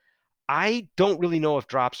closed. I don't really know if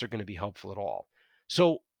drops are going to be helpful at all.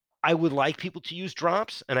 So I would like people to use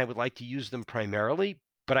drops, and I would like to use them primarily,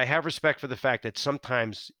 but I have respect for the fact that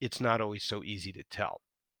sometimes it's not always so easy to tell.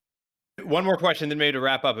 One more question, then maybe to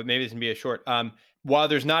wrap up, but maybe this can be a short. While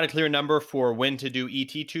there's not a clear number for when to do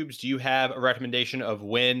ET tubes, do you have a recommendation of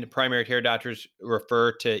when primary care doctors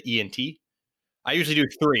refer to ENT? I usually do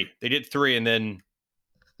 3. They did 3, and then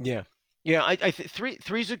yeah. I think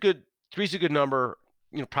three's a good number.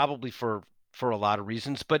 Probably for a lot of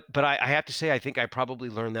reasons, but I have to say I think I probably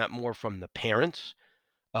learned that more from the parents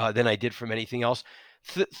than I did from anything else.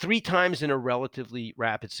 3 times in a relatively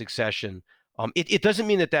rapid succession. It doesn't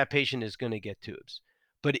mean that patient is going to get tubes,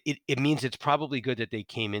 but it means it's probably good that they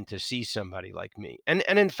came in to see somebody like me. And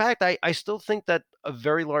in fact, I still think that a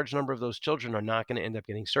very large number of those children are not going to end up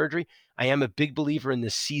getting surgery. I am a big believer in the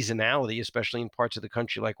seasonality, especially in parts of the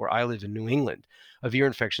country like where I live in New England, of ear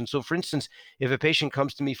infection. So for instance, if a patient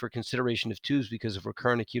comes to me for consideration of tubes because of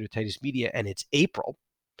recurrent acute otitis media and it's April,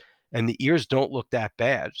 and the ears don't look that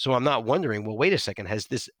bad. So I'm not wondering, well, wait a second, has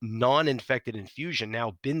this non-infected infusion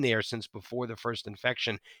now been there since before the first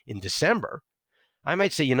infection in December? I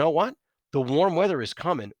might say, you know what? The warm weather is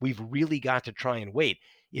coming. We've really got to try and wait.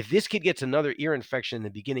 If this kid gets another ear infection in the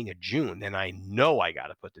beginning of June, then I know I got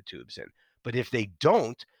to put the tubes in. But if they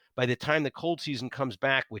don't, by the time the cold season comes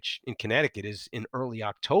back, which in Connecticut is in early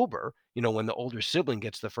October, when the older sibling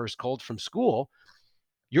gets the first cold from school,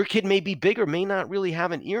 your kid may be bigger, may not really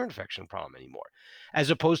have an ear infection problem anymore, as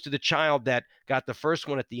opposed to the child that got the first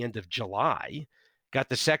one at the end of July, got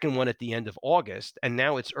the second one at the end of August, and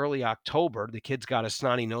now it's early October. The kid's got a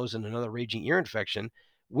snotty nose and another raging ear infection.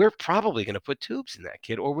 We're probably going to put tubes in that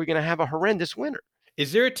kid, or we're going to have a horrendous winter.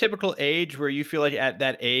 Is there a typical age where you feel like at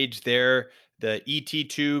that age the ET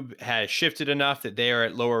tube has shifted enough that they are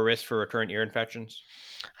at lower risk for recurrent ear infections?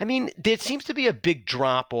 I mean, there seems to be a big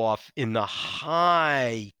drop off in the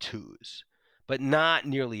high twos, but not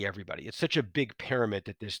nearly everybody. It's such a big pyramid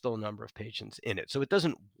that there's still a number of patients in it. So it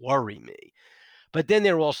doesn't worry me. But then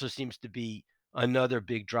there also seems to be another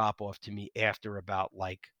big drop off to me after about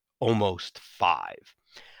like almost 5.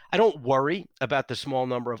 I don't worry about the small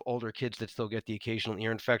number of older kids that still get the occasional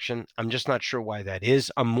ear infection. I'm just not sure why that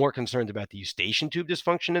is. I'm more concerned about the eustachian tube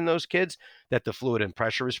dysfunction in those kids, that the fluid and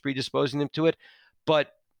pressure is predisposing them to it.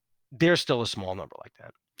 But there's still a small number like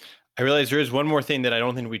that. I realize there is one more thing that I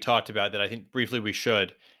don't think we talked about that I think briefly we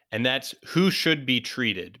should, and that's who should be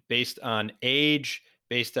treated based on age,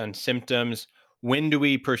 based on symptoms. When do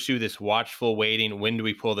we pursue this watchful waiting? When do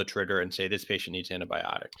we pull the trigger and say this patient needs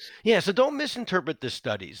antibiotics? Yeah, so don't misinterpret the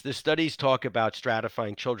studies. The studies talk about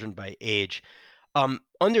stratifying children by age.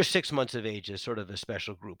 Under 6 months of age is sort of a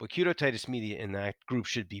special group. Acute otitis media in that group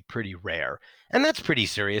should be pretty rare. And that's pretty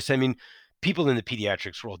serious. I mean, people in the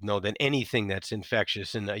pediatrics world know that anything that's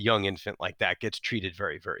infectious in a young infant like that gets treated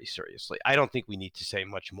very, very seriously. I don't think we need to say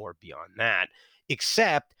much more beyond that,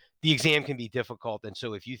 except the exam can be difficult. And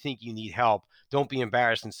so if you think you need help, don't be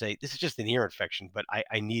embarrassed and say, this is just an ear infection, but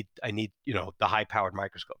I need, the high powered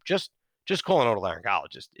microscope. Just call an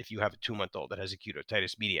otolaryngologist if you have a 2-month-old that has acute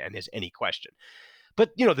otitis media and there's any question.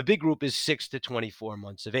 But, the big group is 6 to 24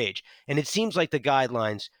 months of age. And it seems like the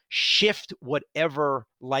guidelines shift whatever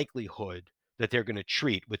likelihood that they're going to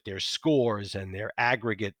treat with their scores and their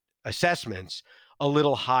aggregate assessments a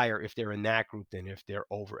little higher if they're in that group than if they're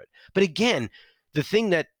over it. But again, the thing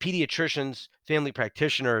that pediatricians, family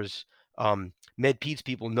practitioners, med peds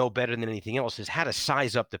people know better than anything else is how to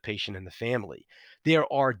size up the patient and the family.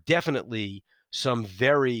 There are definitely some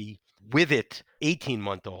very with it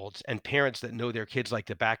 18-month-olds and parents that know their kids like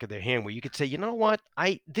the back of their hand, where you could say, you know what,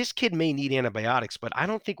 this kid may need antibiotics, but I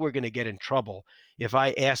don't think we're going to get in trouble if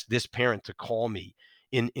I ask this parent to call me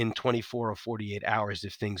in 24 or 48 hours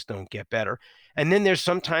if things don't get better. And then there's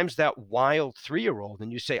sometimes that wild 3-year-old,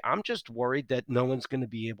 and you say, I'm just worried that no one's going to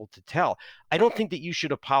be able to tell. I don't think that you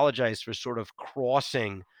should apologize for sort of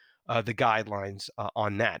crossing the guidelines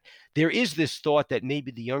on that. There is this thought that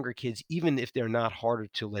maybe the younger kids, even if they're not harder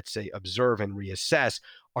to, let's say, observe and reassess,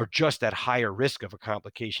 are just at higher risk of a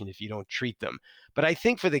complication if you don't treat them. But I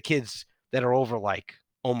think for the kids that are over like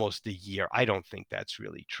almost a year, I don't think that's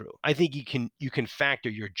really true. I think you can factor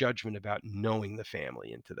your judgment about knowing the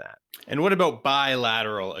family into that. And what about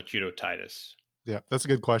bilateral acute otitis? Yeah, that's a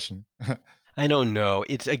good question. I don't know.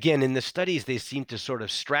 It's, again, in the studies, they seem to sort of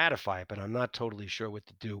stratify, but I'm not totally sure what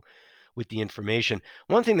to do with the information.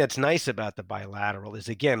 One thing that's nice about the bilateral is,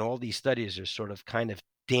 again, all these studies are sort of kind of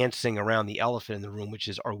dancing around the elephant in the room, which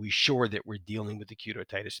is, are we sure that we're dealing with acute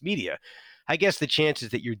otitis media? I guess the chances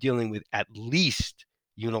that you're dealing with at least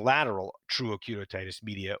unilateral true acute otitis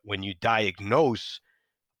media when you diagnose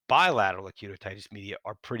bilateral acute otitis media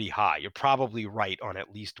are pretty high. You're probably right on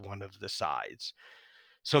at least one of the sides.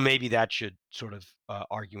 So maybe that should sort of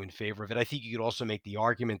argue in favor of it. I think you could also make the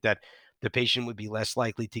argument that the patient would be less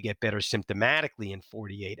likely to get better symptomatically in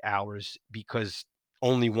 48 hours because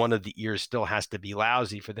only one of the ears still has to be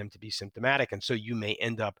lousy for them to be symptomatic. And so you may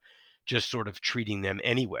end up just sort of treating them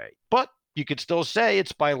anyway. But you could still say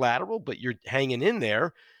it's bilateral, but you're hanging in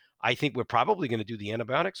there. I think we're probably going to do the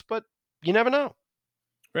antibiotics, but you never know.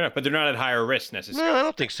 Right, but they're not at higher risk necessarily. No, I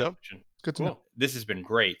don't think so. Good to know. This has been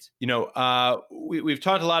great. We've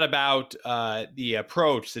talked a lot about the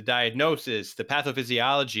approach, the diagnosis, the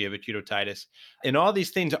pathophysiology of acute otitis. And all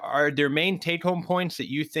these things, are there main take-home points that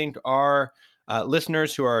you think our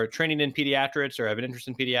listeners who are training in pediatrics or have an interest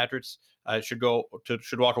in pediatrics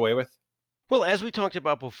should walk away with? Well, as we talked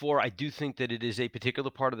about before, I do think that it is a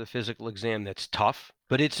particular part of the physical exam that's tough,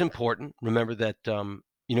 but it's important. Remember that,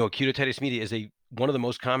 acute otitis media is one of the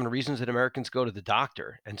most common reasons that Americans go to the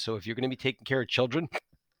doctor. And so if you're going to be taking care of children,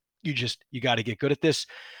 you got to get good at this.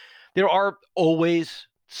 There are always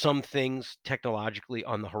some things technologically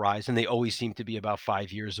on the horizon. They always seem to be about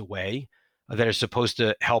 5 years away that are supposed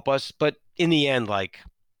to help us. But in the end,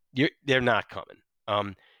 they're not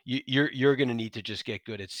coming. You're going to need to just get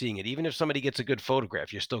good at seeing it. Even if somebody gets a good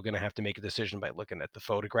photograph, you're still going to have to make a decision by looking at the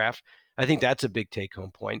photograph. I think that's a big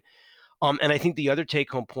take-home point. And I think the other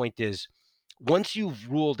take-home point is, once you've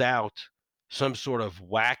ruled out some sort of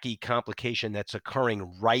wacky complication that's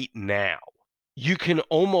occurring right now, you can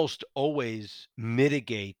almost always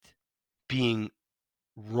mitigate being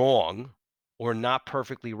wrong or not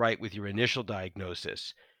perfectly right with your initial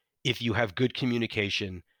diagnosis if you have good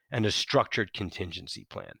communication and a structured contingency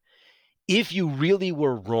plan. If you really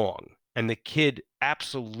were wrong and the kid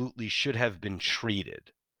absolutely should have been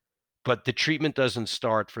treated, but the treatment doesn't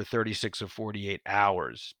start for 36 or 48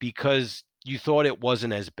 hours because you thought it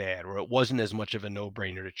wasn't as bad or it wasn't as much of a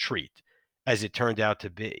no-brainer to treat as it turned out to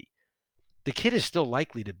be, the kid is still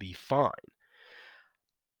likely to be fine.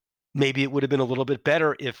 Maybe it would have been a little bit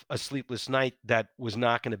better if a sleepless night that was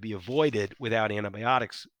not going to be avoided without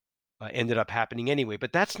antibiotics ended up happening anyway.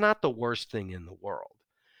 But that's not the worst thing in the world.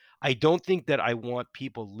 I don't think that I want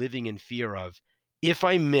people living in fear of, if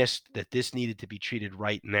I missed that this needed to be treated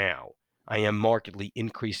right now, I am markedly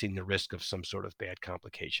increasing the risk of some sort of bad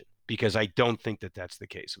complication, because I don't think that that's the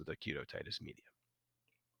case with acute otitis media.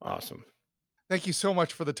 Awesome. Thank you so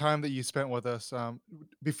much for the time that you spent with us.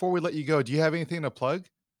 Before we let you go, do you have anything to plug?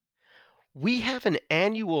 We have an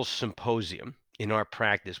annual symposium in our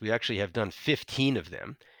practice. We actually have done 15 of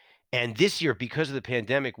them. And this year, because of the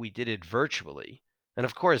pandemic, we did it virtually. And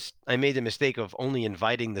of course, I made the mistake of only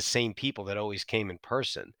inviting the same people that always came in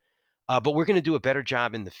person. But we're going to do a better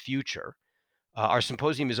job in the future. Our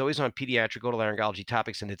symposium is always on pediatric otolaryngology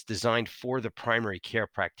topics, and it's designed for the primary care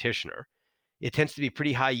practitioner. It tends to be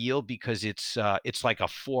pretty high yield because it's like a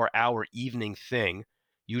 4-hour evening thing,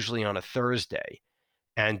 usually on a Thursday.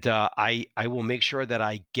 And I will make sure that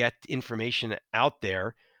I get information out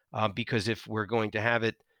there because if we're going to have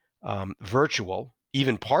it virtual,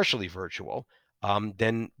 even partially virtual,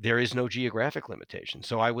 then there is no geographic limitation.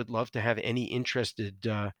 So I would love to have any interested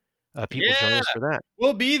people join us for that.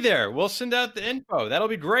 We'll be there. We'll send out the info. That'll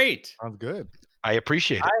be great. Sounds good. I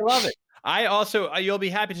appreciate it. I love it. I also, you'll be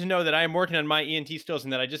happy to know that I am working on my ENT stills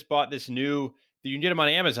and that I just bought this new, you can get them on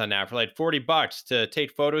Amazon now for like $40 to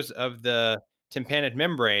take photos of the tympanic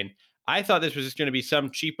membrane. I thought this was just going to be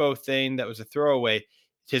some cheapo thing that was a throwaway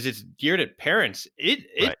because it's geared at parents. It's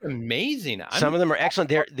Right. Amazing. Some of them are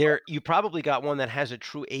excellent. You probably got one that has a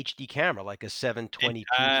true HD camera, like a 720p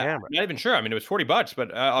camera. I'm not even sure. I mean, it was $40,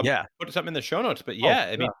 but I'll put something in the show notes. But yeah,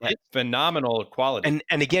 I mean, it's phenomenal quality.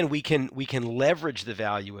 And again, we can leverage the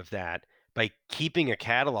value of that by keeping a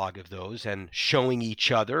catalog of those and showing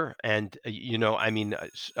each other. And,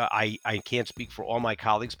 I can't speak for all my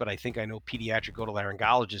colleagues, but I think I know pediatric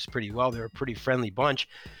otolaryngologists pretty well. They're a pretty friendly bunch.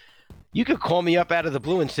 You could call me up out of the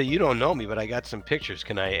blue and say, you don't know me, but I got some pictures.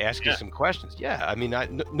 Can I ask you some questions? Yeah. I mean,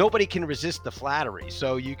 nobody can resist the flattery.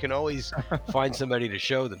 So you can always find somebody to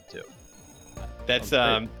show them to. That's,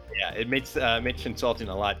 it makes consulting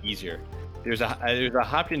a lot easier. There's a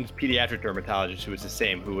Hopkins pediatric dermatologist who was the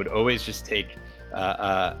same, who would always just take,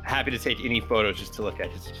 happy to take any photos just to look at.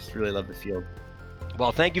 Just really love the field.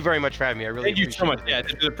 Well, thank you very much for having me. I really appreciate it. Thank you so much. Yeah, I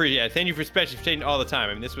appreciate it. Thank you for taking all the time.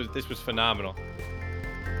 I mean, this was phenomenal.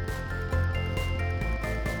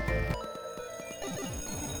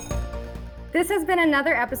 This has been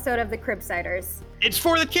another episode of the Cribsiders. It's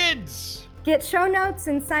for the kids! Get show notes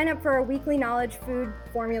and sign up for our weekly knowledge food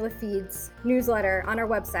formula feeds newsletter on our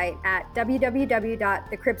website at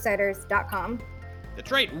www.thecribsiders.com.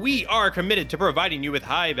 That's right. We are committed to providing you with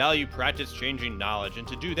high-value, practice-changing knowledge, and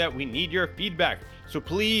to do that, we need your feedback. So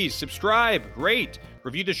please subscribe, rate,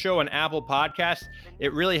 review the show on Apple Podcasts.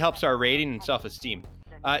 It really helps our rating and self-esteem.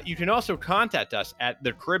 You can also contact us at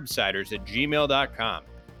thecribsiders@gmail.com.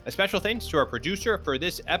 A special thanks to our producer for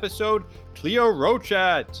this episode, Cleo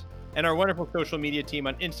Rochat, and our wonderful social media team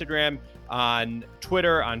on Instagram, on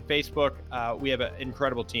Twitter, on Facebook. We have an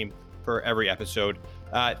incredible team for every episode.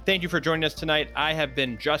 Thank you for joining us tonight. I have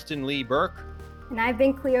been Justin Lee Burke. And I've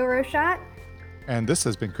been Cleo Rochat. And this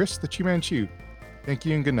has been Chris the Chew Man Chew. Thank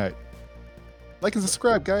you and good night. Like and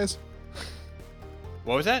subscribe, guys.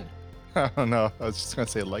 What was that? I don't know. I was just going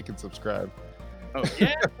to say like and subscribe. Oh,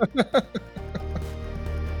 yeah.